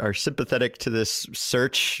are sympathetic to this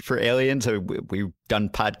search for aliens. We've done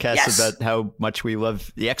podcasts about how much we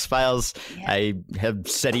love the X-Files. Yeah. I have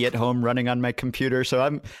SETI at home running on my computer,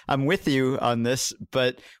 so I'm with you on this.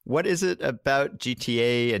 But what is it about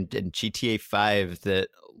GTA and GTA 5 that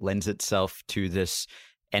lends itself to this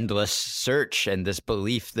endless search and this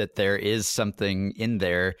belief that there is something in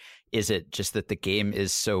there? Is it just that the game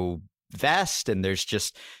is so vast and there's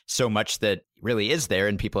just so much that really is there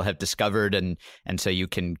and people have discovered, and so you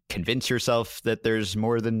can convince yourself that there's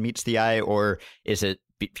more than meets the eye? Or is it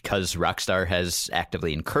because Rockstar has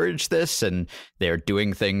actively encouraged this and they're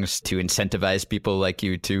doing things to incentivize people like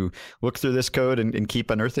you to look through this code and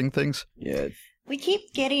keep unearthing things? Yeah. We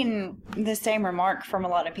keep getting the same remark from a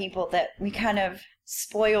lot of people that we kind of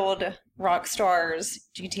spoiled Rockstar's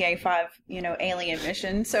GTA 5, alien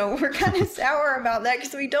mission. So we're kind of sour about that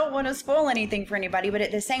because we don't want to spoil anything for anybody. But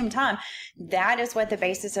at the same time, that is what the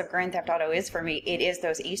basis of Grand Theft Auto is for me. It is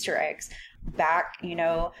those Easter eggs. Back,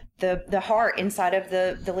 the heart inside of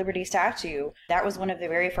the Liberty statue. That was one of the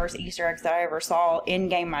very first Easter eggs that I ever saw in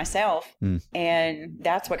game myself. And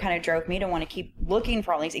that's what kind of drove me to want to keep looking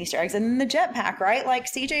for all these Easter eggs. And then the jetpack, right? Like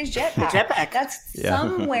CJ's jetpack. The jetpack. That's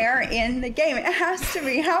somewhere in the game. It has to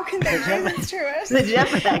be. How can they do this to us? The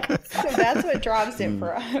jetpack. So that's what drives it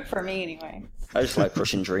for me anyway. I just like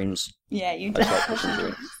crushing dreams. Yeah, you just like pushing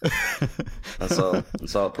dreams.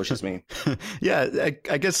 That's all it pushes me. Yeah,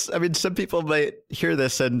 I guess, some people might hear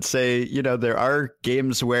this and say, there are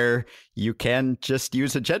games where you can just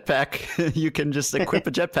use a jetpack. You can just equip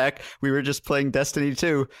a jetpack. We were just playing Destiny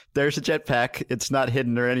 2. There's a jetpack. It's not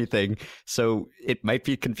hidden or anything. So it might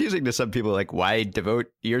be confusing to some people, like, why devote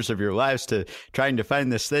years of your lives to trying to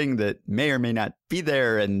find this thing that may or may not be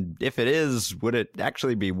there? And if it is, would it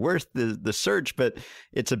actually be worth the search? But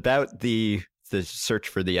it's about the search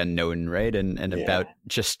for the unknown, right? And about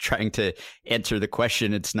just trying to answer the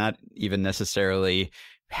question. It's not even necessarily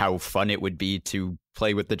how fun it would be to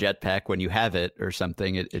play with the jetpack when you have it or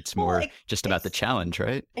something. It's more just about the challenge,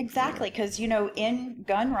 right? Exactly, because in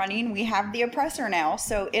gun running we have the oppressor now,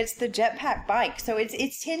 so it's the jetpack bike. So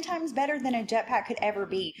it's 10 times better than a jetpack could ever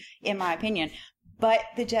be, in my opinion. But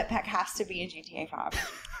the jetpack has to be in GTA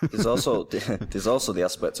 5. There's also the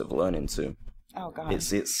aspect of learning too. Oh god,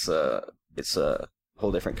 it's a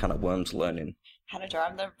whole different kind of worms learning. How to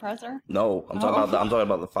drive the oppressor? No, I'm talking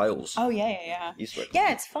about the files. Oh yeah. Easter eggs.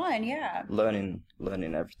 Yeah, it's fun. Yeah. Learning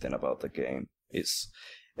everything about the game.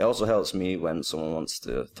 It also helps me when someone wants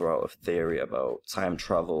to throw out a theory about time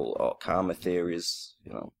travel or karma theories,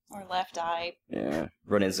 you know. Or Left Eye. Yeah,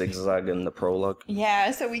 running zigzag in the prologue. Yeah,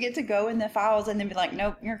 so we get to go in the files and then be like,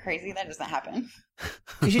 nope, you're crazy. That doesn't happen.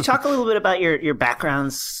 Could you talk a little bit about your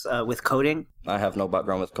backgrounds with coding? I have no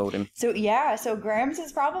background with coding. So Grams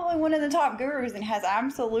is probably one of the top gurus and has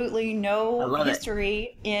absolutely no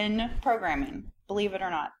history in programming, believe it or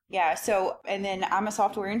not. Yeah, so, and then I'm a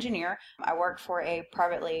software engineer. I work for a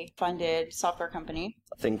privately funded software company.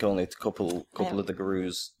 I think only a couple of the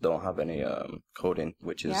gurus don't have any coding,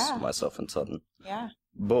 which is myself and Tudden. Yeah.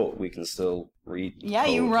 But we can still read. Yeah,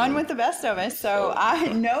 you run with the best of us. So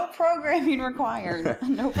no programming required.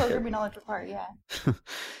 No programming knowledge required. Yeah.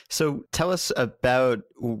 So tell us about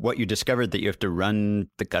what you discovered, that you have to run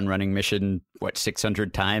the gun running mission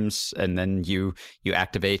 600 times, and then you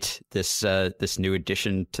activate this new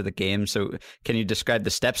addition to the game. So can you describe the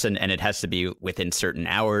steps? And it has to be within certain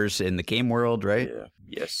hours in the game world, right? Yeah.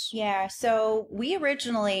 Yes. Yeah. So we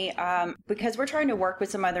originally, because we're trying to work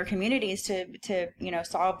with some other communities to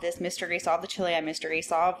solve this mystery, solve the Chile mystery,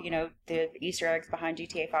 solve the Easter eggs behind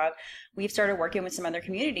GTA 5. We've started working with some other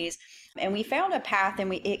communities, and we found a path,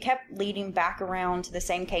 and it kept leading back around to the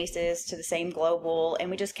same cases, to the same global,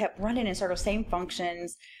 and we just kept running in sort of same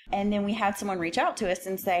functions. And then we had someone reach out to us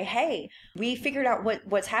and say, "Hey, we figured out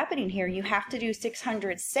what's happening here. You have to do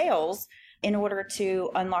 600 sales in order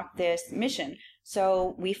to unlock this mission."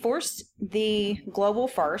 So we forced the global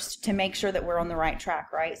first to make sure that we're on the right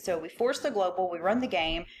track, right? So we forced the global, we run the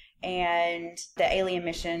game, and the alien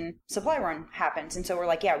mission supply run happens. And so we're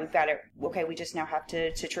like, yeah, we've got it. Okay, we just now have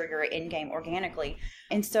to trigger it in-game organically.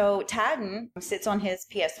 And so Tadden sits on his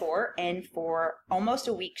PS4 and for almost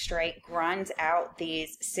a week straight grinds out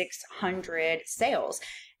these 600 sales.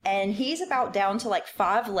 And he's about down to like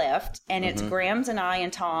 5 left, and it's Grams and I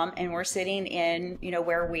and Tom, and we're sitting in,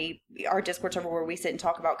 where our Discord server where we sit and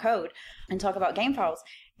talk about code and talk about game files.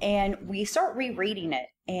 And we start rereading it,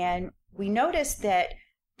 and we noticed that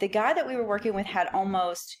the guy that we were working with had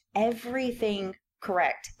almost everything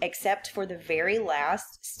correct, except for the very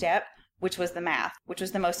last step, which was the math, which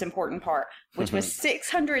was the most important part, which was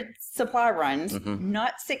 600 supply runs,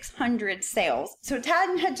 not 600 sales. So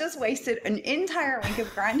Tadden had just wasted an entire week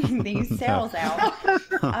of grinding these sales out.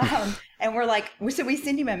 And we're like, so we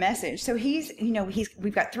send him a message. So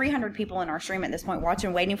we've got 300 people in our stream at this point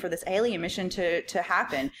watching, waiting for this alien mission to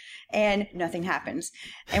happen. And nothing happens.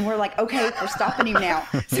 And we're like, okay, we're stopping him now.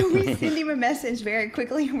 So we send him a message very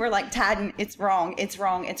quickly. And we're like, Tadden, it's wrong. It's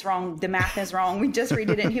wrong. It's wrong. The math is wrong. We just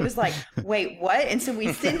redid it. And he was like, wait, what? And so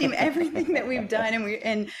we send him everything that we've done.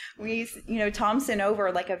 And we Tom sent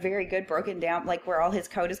over like a very good broken down, like where all his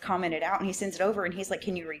code is commented out. And he sends it over and he's like,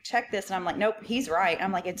 can you recheck this? And I'm like, nope, he's right.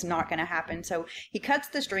 I'm like, it's not going to happen. So he cuts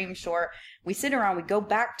the stream short. We sit around, we go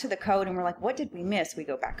back to the code, and we're like, what did we miss? We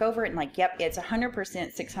go back over it and like, yep, it's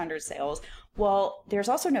 100% 600 sales. Well, there's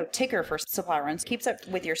also no ticker for supply runs. It keeps up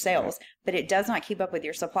with your sales, but it does not keep up with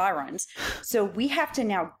your supply runs. So we have to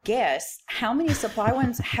now guess how many supply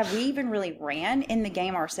runs have we even really ran in the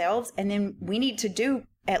game ourselves, and then we need to do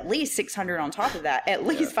at least 600 on top of that, at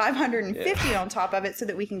least 550 on top of it, so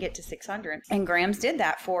that we can get to 600. And Grams did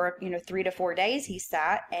that for 3 to 4 days. He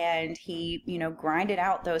sat and he grinded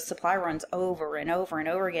out those supply runs over and over and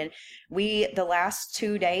over again. The last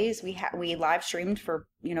 2 days we live streamed for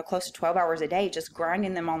close to 12 hours a day, just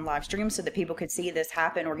grinding them on live stream so that people could see this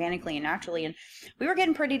happen organically and naturally. And we were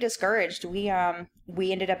getting pretty discouraged. We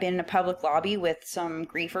ended up in a public lobby with some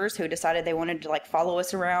griefers who decided they wanted to like follow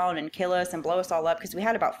us around and kill us and blow us all up, because we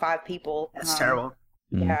had about 5 people. That's terrible.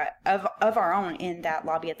 Yeah, of our own in that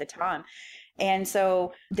lobby at the time. And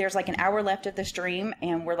so there's like an hour left of the stream,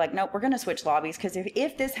 and we're like, nope, we're going to switch lobbies, because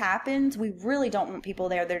if this happens, we really don't want people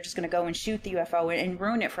there. They're just going to go and shoot the UFO and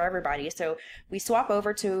ruin it for everybody. So we swap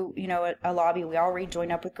over to, a lobby. We all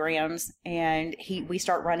rejoin up with Grams, and we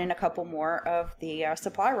start running a couple more of the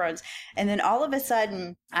supply runs. And then all of a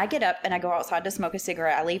sudden, I get up and I go outside to smoke a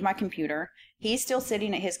cigarette. I leave my computer. He's still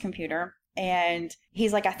sitting at his computer. And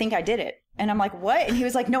he's like, I think I did it. And I'm like, what? And he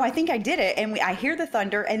was like, no, I think I did it. And I hear the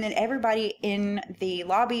thunder. And then everybody in the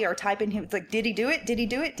lobby are typing him. It's like, did he do it? Did he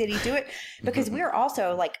do it? Did he do it? Because we're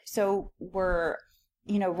also like, so we're,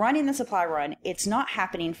 running the supply run. It's not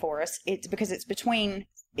happening for us. It's because it's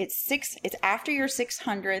after your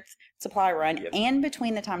 600th supply run, and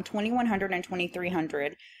between the time 2100 and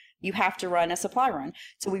 2300, you have to run a supply run.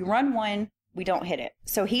 So we run one. We don't hit it.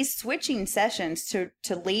 So he's switching sessions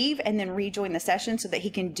to leave and then rejoin the session so that he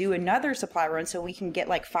can do another supply run, so we can get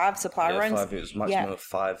like 5 supply runs. 5. It was maximum of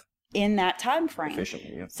 5. in that time frame.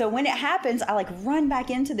 Efficiently, yeah. So when it happens, I like run back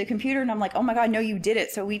into the computer and I'm like, oh my God, no, you did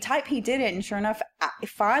it. So we type he did it. And sure enough,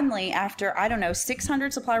 finally, after,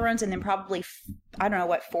 600 supply runs and then probably,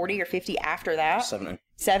 40 or 50 after that.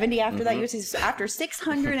 70 after that. After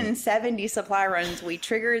 670 supply runs, we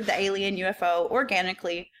triggered the alien UFO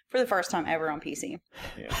organically for the first time ever on PC.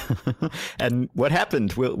 Yeah. And what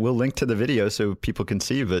happened? We'll link to the video so people can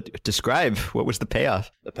see, but describe, what was the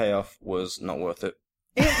payoff? The payoff was not worth it.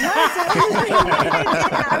 It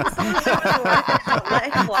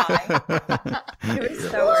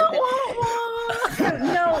was so worth it.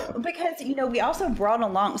 No, because, we also brought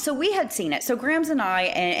along, so we had seen it. So Grams and I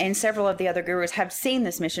and several of the other gurus have seen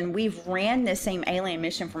this mission. We've ran this same alien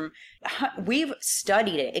mission we've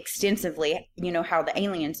studied it extensively, how the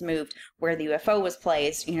aliens moved, where the UFO was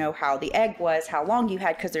placed, how the egg was, how long you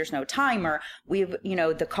had, because there's no timer. We've,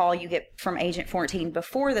 the call you get from Agent 14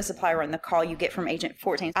 before the supply run, the call you get from Agent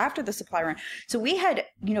 14 after the supply run. So we had,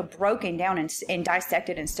 broken down and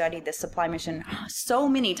dissected and studied the supply mission so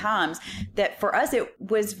many times that for us, it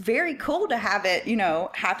was very cool to have it,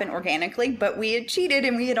 happen organically, but we had cheated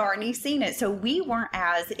and we had already seen it. So we weren't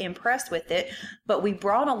as impressed with it, but we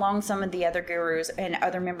brought along some of the other gurus and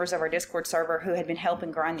other members of our Discord server who had been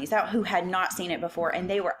helping grind these out, who had not seen it before, and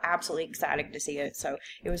they were absolutely ecstatic to see it. So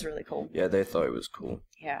it was really cool. Yeah, they thought it was cool.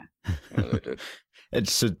 Yeah. Yeah, they did. And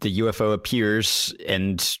so the UFO appears,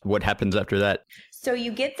 and what happens after that? So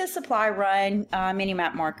you get the supply run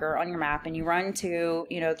mini-map marker on your map, and you run to,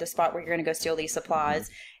 the spot where you're going to go steal these supplies.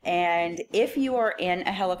 And if you are in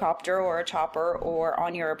a helicopter or a chopper or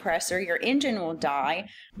on your oppressor, your engine will die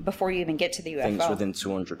before you even get to the UFO. I think it's within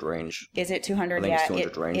 200 range. Is it 200? I think it's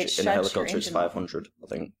 200 range. In a helicopter, it's 500, I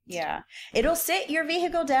think. Yeah. It'll sit your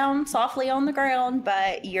vehicle down softly on the ground,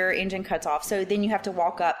 but your engine cuts off. So then you have to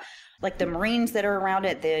walk up. Like the Marines that are around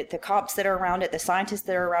it, the cops that are around it, the scientists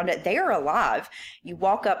that are around it, they are alive. You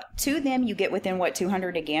walk up to them, you get within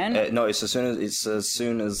 200 again? No, it's as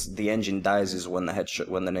soon as the engine dies is when the headshot,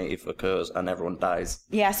 when the native occurs and everyone dies.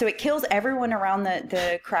 Yeah, so it kills everyone around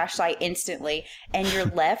the crash site instantly, and you're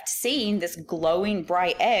left seeing this glowing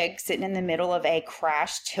bright egg sitting in the middle of a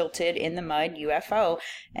crash tilted in the mud UFO,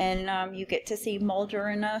 and you get to see Mulder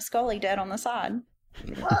and Scully dead on the side.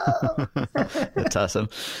 That's awesome.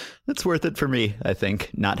 That's worth it for me, I think,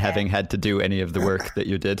 not having had to do any of the work that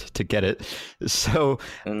you did to get it. So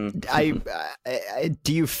I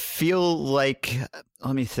do you feel like,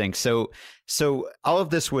 let me think. So all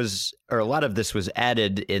of this was, or a lot of this was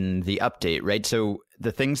added in the update, right? So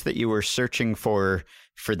the things that you were searching for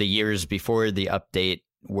the years before the update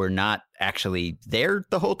were not actually there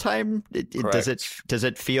the whole time? Does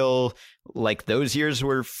it feel like those years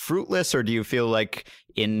were fruitless, or do you feel like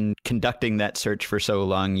in conducting that search for so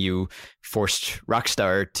long you forced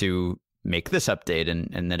Rockstar to make this update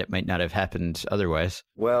and that it might not have happened otherwise?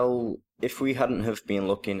 Well, if we hadn't have been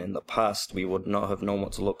looking in the past, we would not have known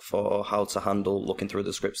what to look for or how to handle looking through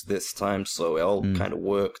the scripts this time, so it all kind of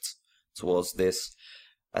worked towards this.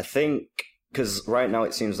 I think because right now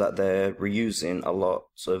it seems that they're reusing a lot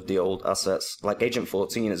of the old assets. Like Agent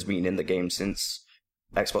 14 has been in the game since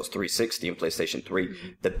Xbox 360 and PlayStation 3. Mm-hmm.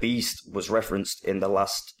 The Beast was referenced in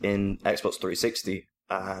Xbox 360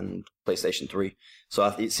 and PlayStation 3. So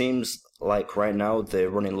it seems like right now they're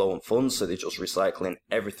running low on funds, so they're just recycling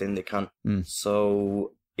everything they can.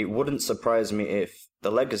 So it wouldn't surprise me if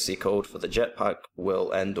the legacy code for the jetpack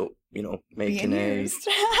will end up, making a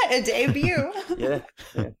debut. Yeah.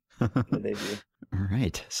 The debut. All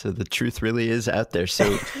right. So the truth really is out there.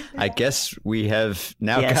 So I guess we have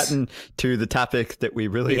now gotten to the topic that we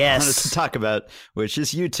really wanted to talk about, which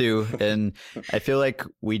is you two. And I feel like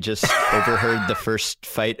we just overheard the first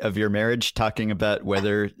fight of your marriage talking about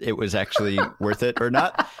whether it was actually worth it or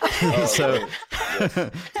not. So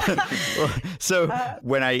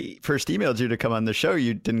when I first emailed you to come on the show,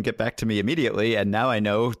 you didn't get back to me immediately. And now I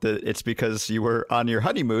know that it's because you were on your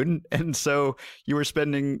honeymoon. And so you were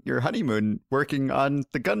spending your honeymoon working on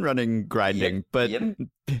the gun running grinding.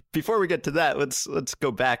 Before we get to that, let's go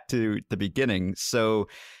back to the beginning. So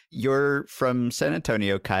you're from San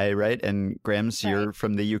Antonio, Kai, right? And Grams, you're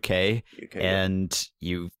from the UK. And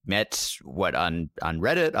you met on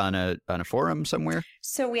Reddit, on a forum somewhere?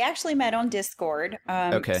 So we actually met on Discord.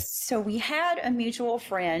 Okay. So we had a mutual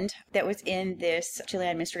friend that was in this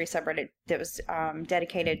Chilean mystery subreddit that was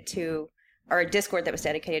dedicated to, or a Discord that was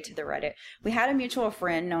dedicated to the Reddit. We had a mutual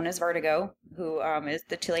friend known as Vertigo, who is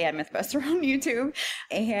the Chilean Mythbuster on YouTube.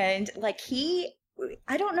 And he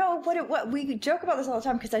I don't know what we joke about this all the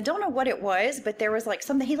time because I don't know what it was, but there was like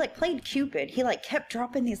something, he like played Cupid. He like kept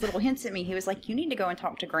dropping these little hints at me. He was like, you need to go and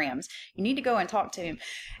talk to Grams. You need to go and talk to him.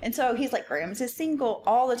 And so he's like, Grams is single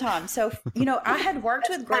all the time. So, you know, I had worked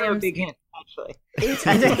with Grams. Kind of a big hint, actually. It's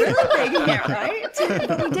a really big hint, right?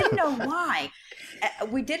 But we didn't know why.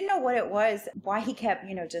 We didn't know what it was, why he kept,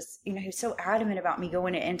 you know, just, you know, he was so adamant about me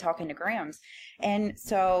going in and talking to Grams. And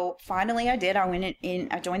so finally I did. I went in,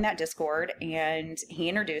 I joined that Discord, and he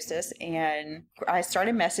introduced us, and I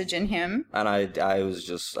started messaging him. And I was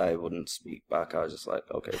just, I wouldn't speak back. I was just like,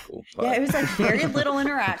 okay, cool. Bye. Yeah, it was like very little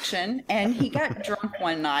interaction. And he got drunk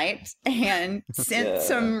one night and sent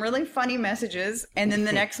some really funny messages. And then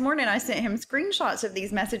the next morning I sent him screenshots of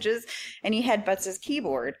these messages, and he headbutts his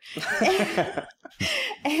keyboard.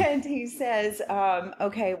 And he says,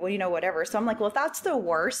 okay, well, you know, whatever. So I'm like, well, if that's the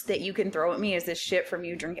worst that you can throw at me is this shit from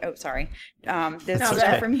you drinking. Oh, sorry. This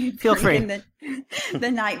shit from you Feel free.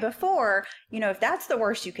 the night before, you know, if that's the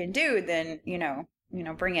worst you can do, then, you know,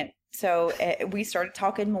 bring it. So we started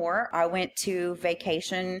talking more. I went to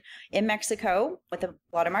vacation in Mexico with a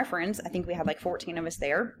lot of my friends. I think we had like 14 of us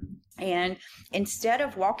there. And instead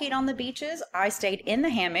of walking on the beaches, I stayed in the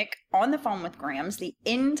hammock on the phone with Grams the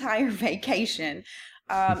entire vacation.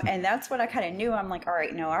 And that's what I kind of knew. I'm like, all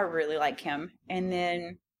right, no, I really like him. And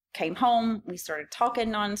then came home, we started talking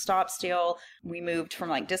nonstop still. We moved from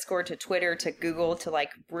like Discord to Twitter to Google to like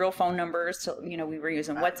real phone numbers to, you know, we were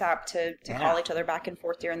using WhatsApp to call each other back and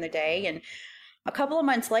forth during the day. And a couple of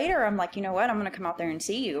months later, I'm like, you know what, I'm going to come out there and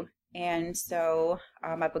see you. And so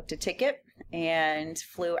I booked a ticket and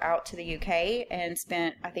flew out to the UK and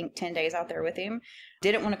spent, I think, 10 days out there with him.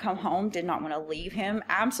 Didn't want to come home, did not want to leave him,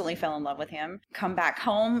 absolutely fell in love with him. Come back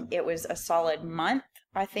home, it was a solid month,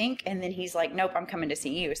 I think. And then he's like, nope, I'm coming to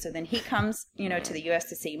see you. So then he comes, you know, to the US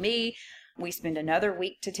to see me. We spend another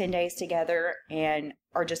week to 10 days together and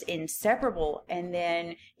are just inseparable. And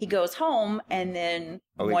then he goes home, and then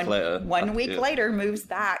one week later moves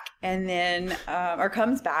back, and then, or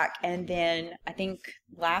comes back. And then I think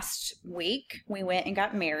last week we went and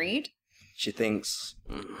got married. She thinks.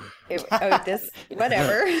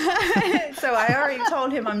 Whatever. So I already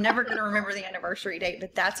told him I'm never going to remember the anniversary date,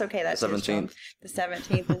 but that's okay. That's the 17th. The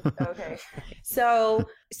 17th. Okay. So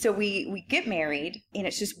we get married, and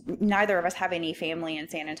it's just neither of us have any family in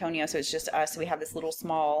San Antonio. So it's just us. We have this little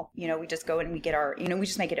small, you know, we just go and we get our, you know, we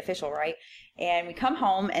just make it official, right? And we come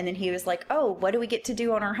home, and then he was like, oh, what do we get to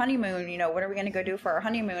do on our honeymoon? You know, what are we going to go do for our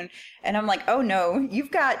honeymoon? And I'm like, oh no,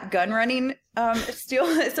 you've got gun running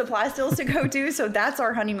supply stills to go do. So that's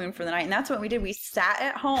our honeymoon for the night. And that's what we did. We sat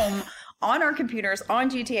at home on our computers on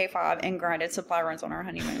GTA 5 and grinded supply runs on our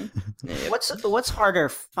honeymoon. What's harder,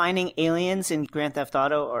 finding aliens in Grand Theft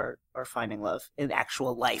Auto or finding love in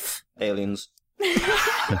actual life? Aliens.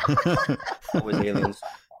 Always aliens.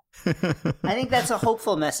 I think that's a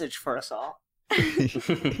hopeful message for us all.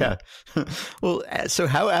 Yeah. Well, so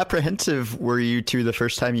how apprehensive were you two the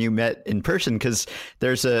first time you met in person? Because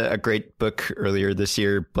there's a great book earlier this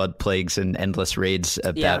year, Blood Plagues and Endless Raids,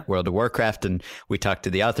 about World of Warcraft. And we talked to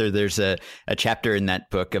the author. There's a chapter in that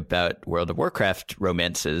book about World of Warcraft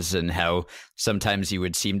romances and how sometimes you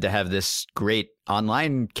would seem to have this great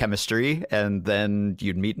online chemistry, and then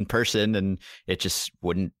you'd meet in person and it just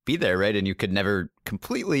wouldn't be there, right? And you could never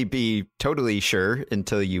completely be totally sure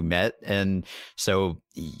until you met. And so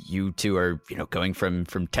you two are, you know, going from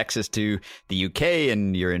Texas to the UK,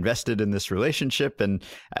 and you're invested in this relationship. And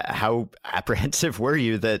how apprehensive were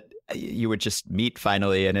you that you would just meet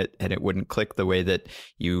finally and it wouldn't click the way that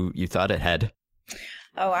you thought it had?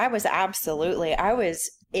 Oh, I was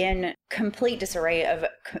in complete disarray of,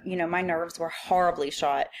 you know, my nerves were horribly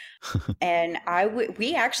shot. And I was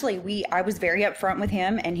very upfront with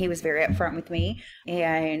him, and he was very upfront with me.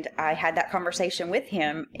 And I had that conversation with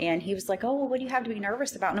him, and he was like, oh, well, what do you have to be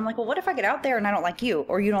nervous about? And I'm like, well, what if I get out there and I don't like you,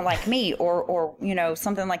 or you don't like me, or, you know,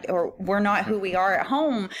 something like, or we're not who we are at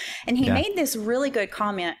home. And he made this really good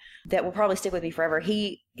comment that will probably stick with me forever.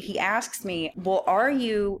 He asks me, well, are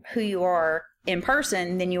you who you are in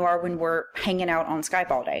person than you are when we're hanging out on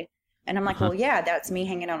Skype all day? And I'm like, well, yeah, that's me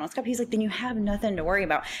hanging out on Skype. He's like, then you have nothing to worry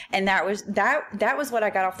about. And that was what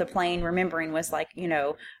I got off the plane remembering, was like, you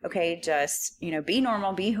know, okay, just, you know, be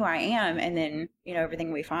normal, be who I am, and then, you know, everything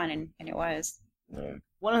will be fine. And it was.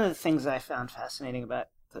 One of the things I found fascinating about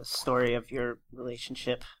the story of your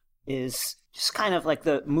relationship is just kind of like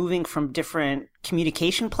the moving from different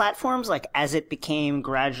communication platforms, like as it became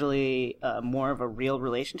gradually more of a real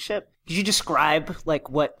relationship. Could you describe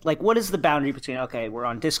what is the boundary between, okay, we're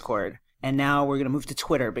on Discord and now we're going to move to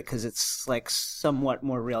Twitter because it's like somewhat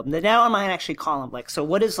more real. Now I might actually call him, like, so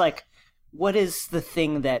what is the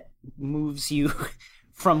thing that moves you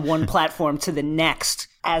from one platform to the next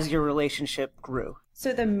as your relationship grew?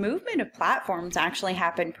 So the movement of platforms actually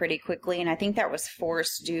happened pretty quickly, and I think that was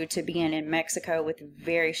forced due to being in Mexico with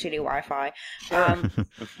very shitty Wi-Fi.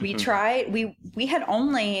 We had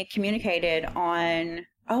only communicated on,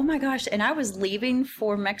 oh my gosh, and I was leaving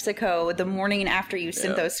for Mexico the morning after you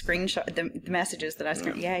sent those screenshots, the messages that I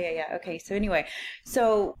sent. Yeah. Okay, so anyway,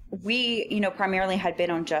 so we, primarily had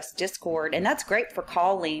been on just Discord, and that's great for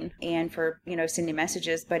calling and for, sending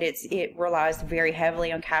messages, but it relies very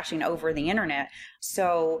heavily on caching over the internet.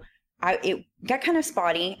 So it got kind of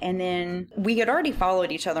spotty, and then we had already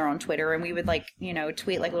followed each other on Twitter, and we would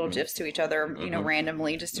tweet like little GIFs to each other,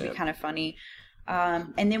 randomly just to be kind of funny.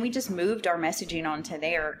 And then we just moved our messaging onto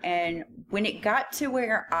there. And when it got to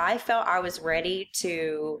where I felt I was ready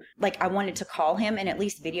to, I wanted to call him and at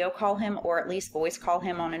least video call him or at least voice call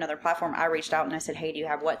him on another platform, I reached out and I said, hey, do you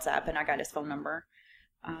have WhatsApp? And I got his phone number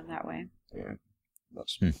that way. Yeah,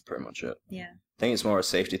 that's pretty much it. Yeah. I think it's more a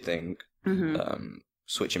safety thing,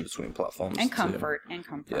 switching between platforms. And comfort.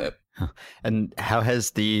 Yeah. And how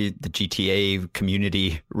has the GTA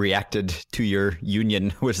community reacted to your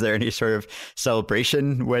union? Was there any sort of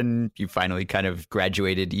celebration when you finally kind of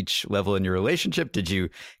graduated each level in your relationship? Did you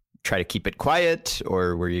try to keep it quiet,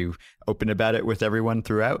 or were you open about it with everyone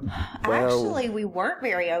throughout? Actually, we weren't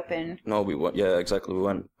very open. No, we weren't. Yeah, exactly. We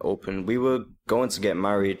weren't open. We were going to get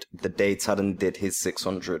married the day Tadden did his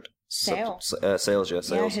 600 sales. Sales.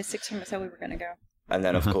 Yeah, his 600, so we were going to go. And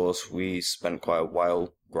then, of course, we spent quite a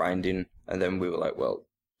while grinding. And then we were like, well,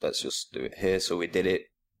 let's just do it here. So we did it.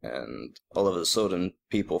 And all of a sudden,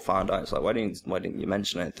 people found out. It's like, why didn't you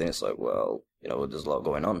mention anything? It's like, well, there's a lot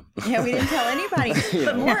going on. Yeah, we didn't tell anybody.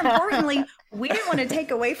 But more importantly, we didn't want to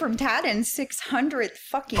take away from Tadden's 600th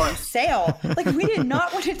fucking sale. We did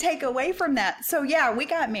not want to take away from that. So yeah, we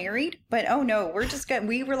got married, but oh no,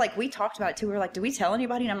 we talked about it too. We were like, do we tell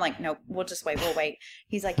anybody? And I'm like, no, we'll wait.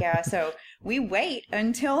 He's like, yeah. So we wait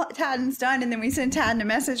until Tadden's done, and then we send Tadden a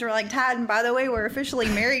message. We're like, Tadden, by the way, we're officially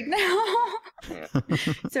married now.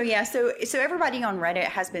 So yeah, so everybody on Reddit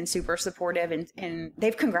has been super supportive, and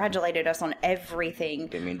they've congratulated us on everything.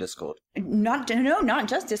 Do you mean Discord? Not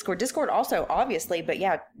just Discord. Discord also, obviously, but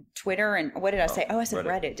yeah, Twitter and what did I say? Oh, I said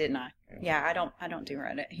Reddit, didn't I? Yeah, I don't do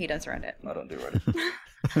Reddit. He does Reddit. I don't do Reddit.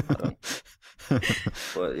 I don't.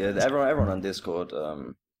 But yeah, everyone on Discord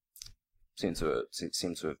seem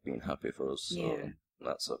to have been happy for us. So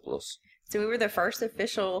that's a plus. So we were the first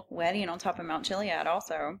official wedding on top of Mount Chiliad,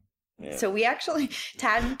 also. Yeah. So we actually,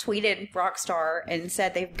 Tad tweeted Rockstar and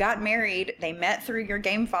said they've got married, they met through your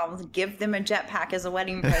game files, give them a jetpack as a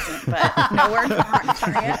wedding present, but no word from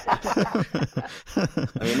Rockstar yet.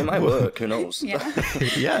 I mean, it might work, who knows? Yeah.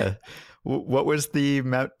 Yeah. What was the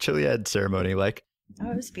Mount Chiliad ceremony like? Oh,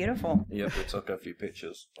 it was beautiful. Yeah, we took a few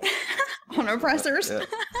pictures. On oppressors. Yeah.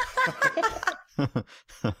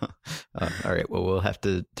 All right. Well, we'll have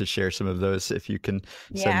to share some of those if you can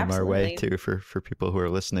send them our way too for people who are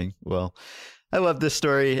listening. Well, I love this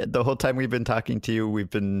story. The whole time we've been talking to you, we've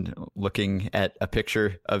been looking at a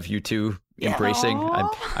picture of you two embracing.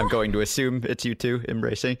 I'm going to assume it's you two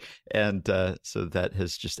embracing, and so that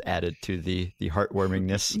has just added to the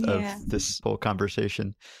heartwarmingness of this whole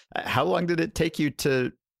conversation. How long did it take you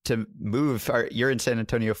to move? You're in San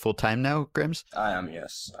Antonio full time now, Grims? I am,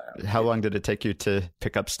 yes. I am. How long did it take you to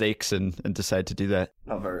pick up stakes and decide to do that?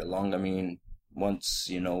 Not very long. I mean, once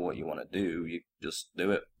you know what you want to do, you just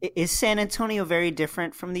do it. Is San Antonio very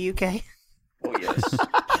different from the UK? Oh, yes.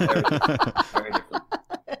 Very different.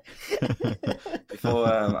 Before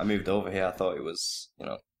I moved over here, I thought it was,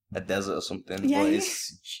 a desert or something. Yeah, but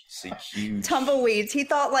it's a huge... Tumbleweeds. He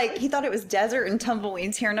thought it was desert and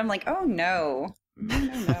tumbleweeds here, and I'm like, oh no.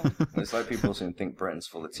 No. It's like people seem to think Britain's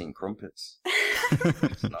full of teen crumpets.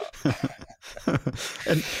 It's not.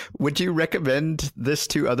 And would you recommend this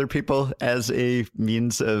to other people as a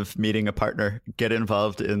means of meeting a partner? Get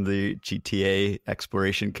involved in the GTA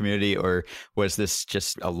exploration community, or was this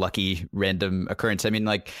just a lucky random occurrence? I mean,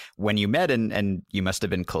 when you met and you must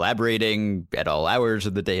have been collaborating at all hours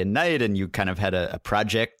of the day and night, and you kind of had a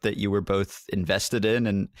project that you were both invested in,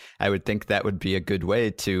 and I would think that would be a good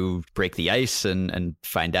way to break the ice and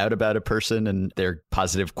find out about a person and their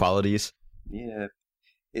positive qualities. Yeah.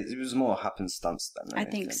 It was more happenstance than anything.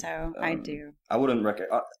 I think so. I do. I wouldn't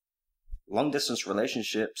recommend... long distance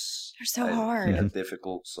relationships... They're so hard. They're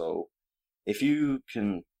difficult. So if you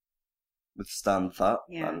can withstand that,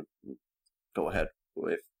 then go ahead.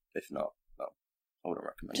 But if not, no, I wouldn't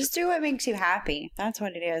recommend Just do what makes you happy. That's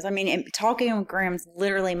what it is. I mean, talking with Grims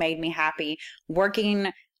literally made me happy.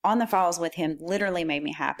 Working on the files with him literally made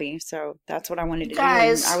me happy. So that's what I wanted to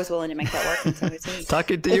Guys. do. And I was willing to make that work. And so it's me.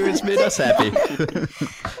 Talking to you has made us happy.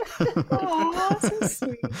 Aw, so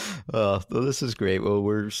sweet. Oh, well, this is great. Well,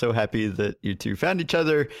 we're so happy that you two found each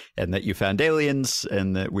other and that you found aliens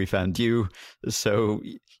and that we found you. So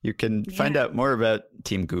you can find out more about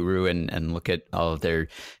Team Guru and look at all of their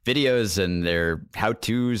videos and their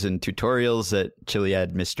how-tos and tutorials at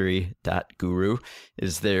chiliadmystery.guru.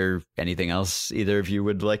 Is there anything else either of you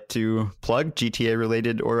would like to plug, GTA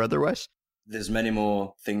related or otherwise? There's many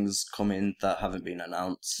more things coming that haven't been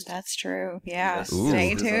announced. That's true. Yeah. Yes,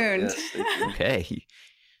 Stay there's tuned. yes, stay tuned. Okay.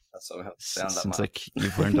 That's all we have to say on that Seems matter. like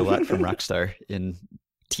you've learned a lot from Rockstar in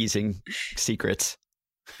teasing secrets.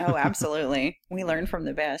 Oh, absolutely. We learn from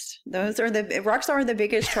the best. Rockstar are the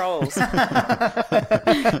biggest trolls.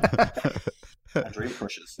 And Dream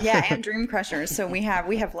Crushers. Yeah, and Dream Crushers. So we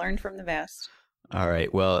have learned from the best. All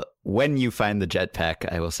right. Well, when you find the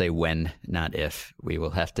jetpack, I will say when, not if. We will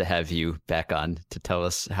have to have you back on to tell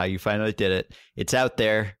us how you finally did it. It's out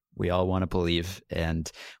there. We all want to believe,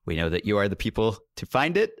 and we know that you are the people to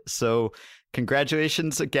find it. So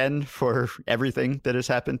congratulations again for everything that has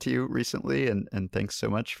happened to you recently, and thanks so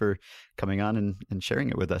much for coming on and sharing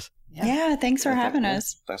it with us. Yeah, thanks for having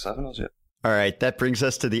us. Thanks for having us. Yeah. All right, that brings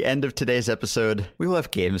us to the end of today's episode. We love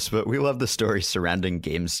games, but we love the stories surrounding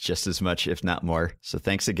games just as much, if not more. So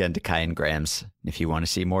thanks again to Kai and Grams. If you want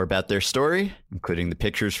to see more about their story, including the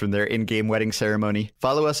pictures from their in-game wedding ceremony,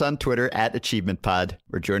 follow us on Twitter at AchievementPod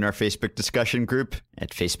or join our Facebook discussion group at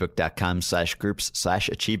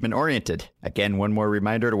facebook.com/groups/achievementoriented. Again, one more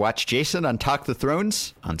reminder to watch Jason on Talk the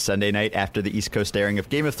Thrones on Sunday night after the East Coast airing of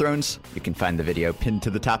Game of Thrones. You can find the video pinned to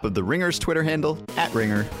the top of the Ringer's Twitter handle,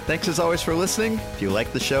 @Ringer. Thanks as always for listening. If you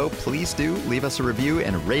like the show, please do leave us a review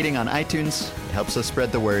and a rating on iTunes. It helps us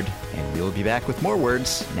spread the word. And we will be back with more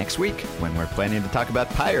words next week when we're planning to talk about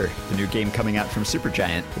Pyre, the new game coming out from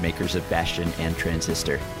Supergiant, the makers of Bastion and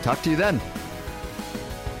Transistor. Talk to you then.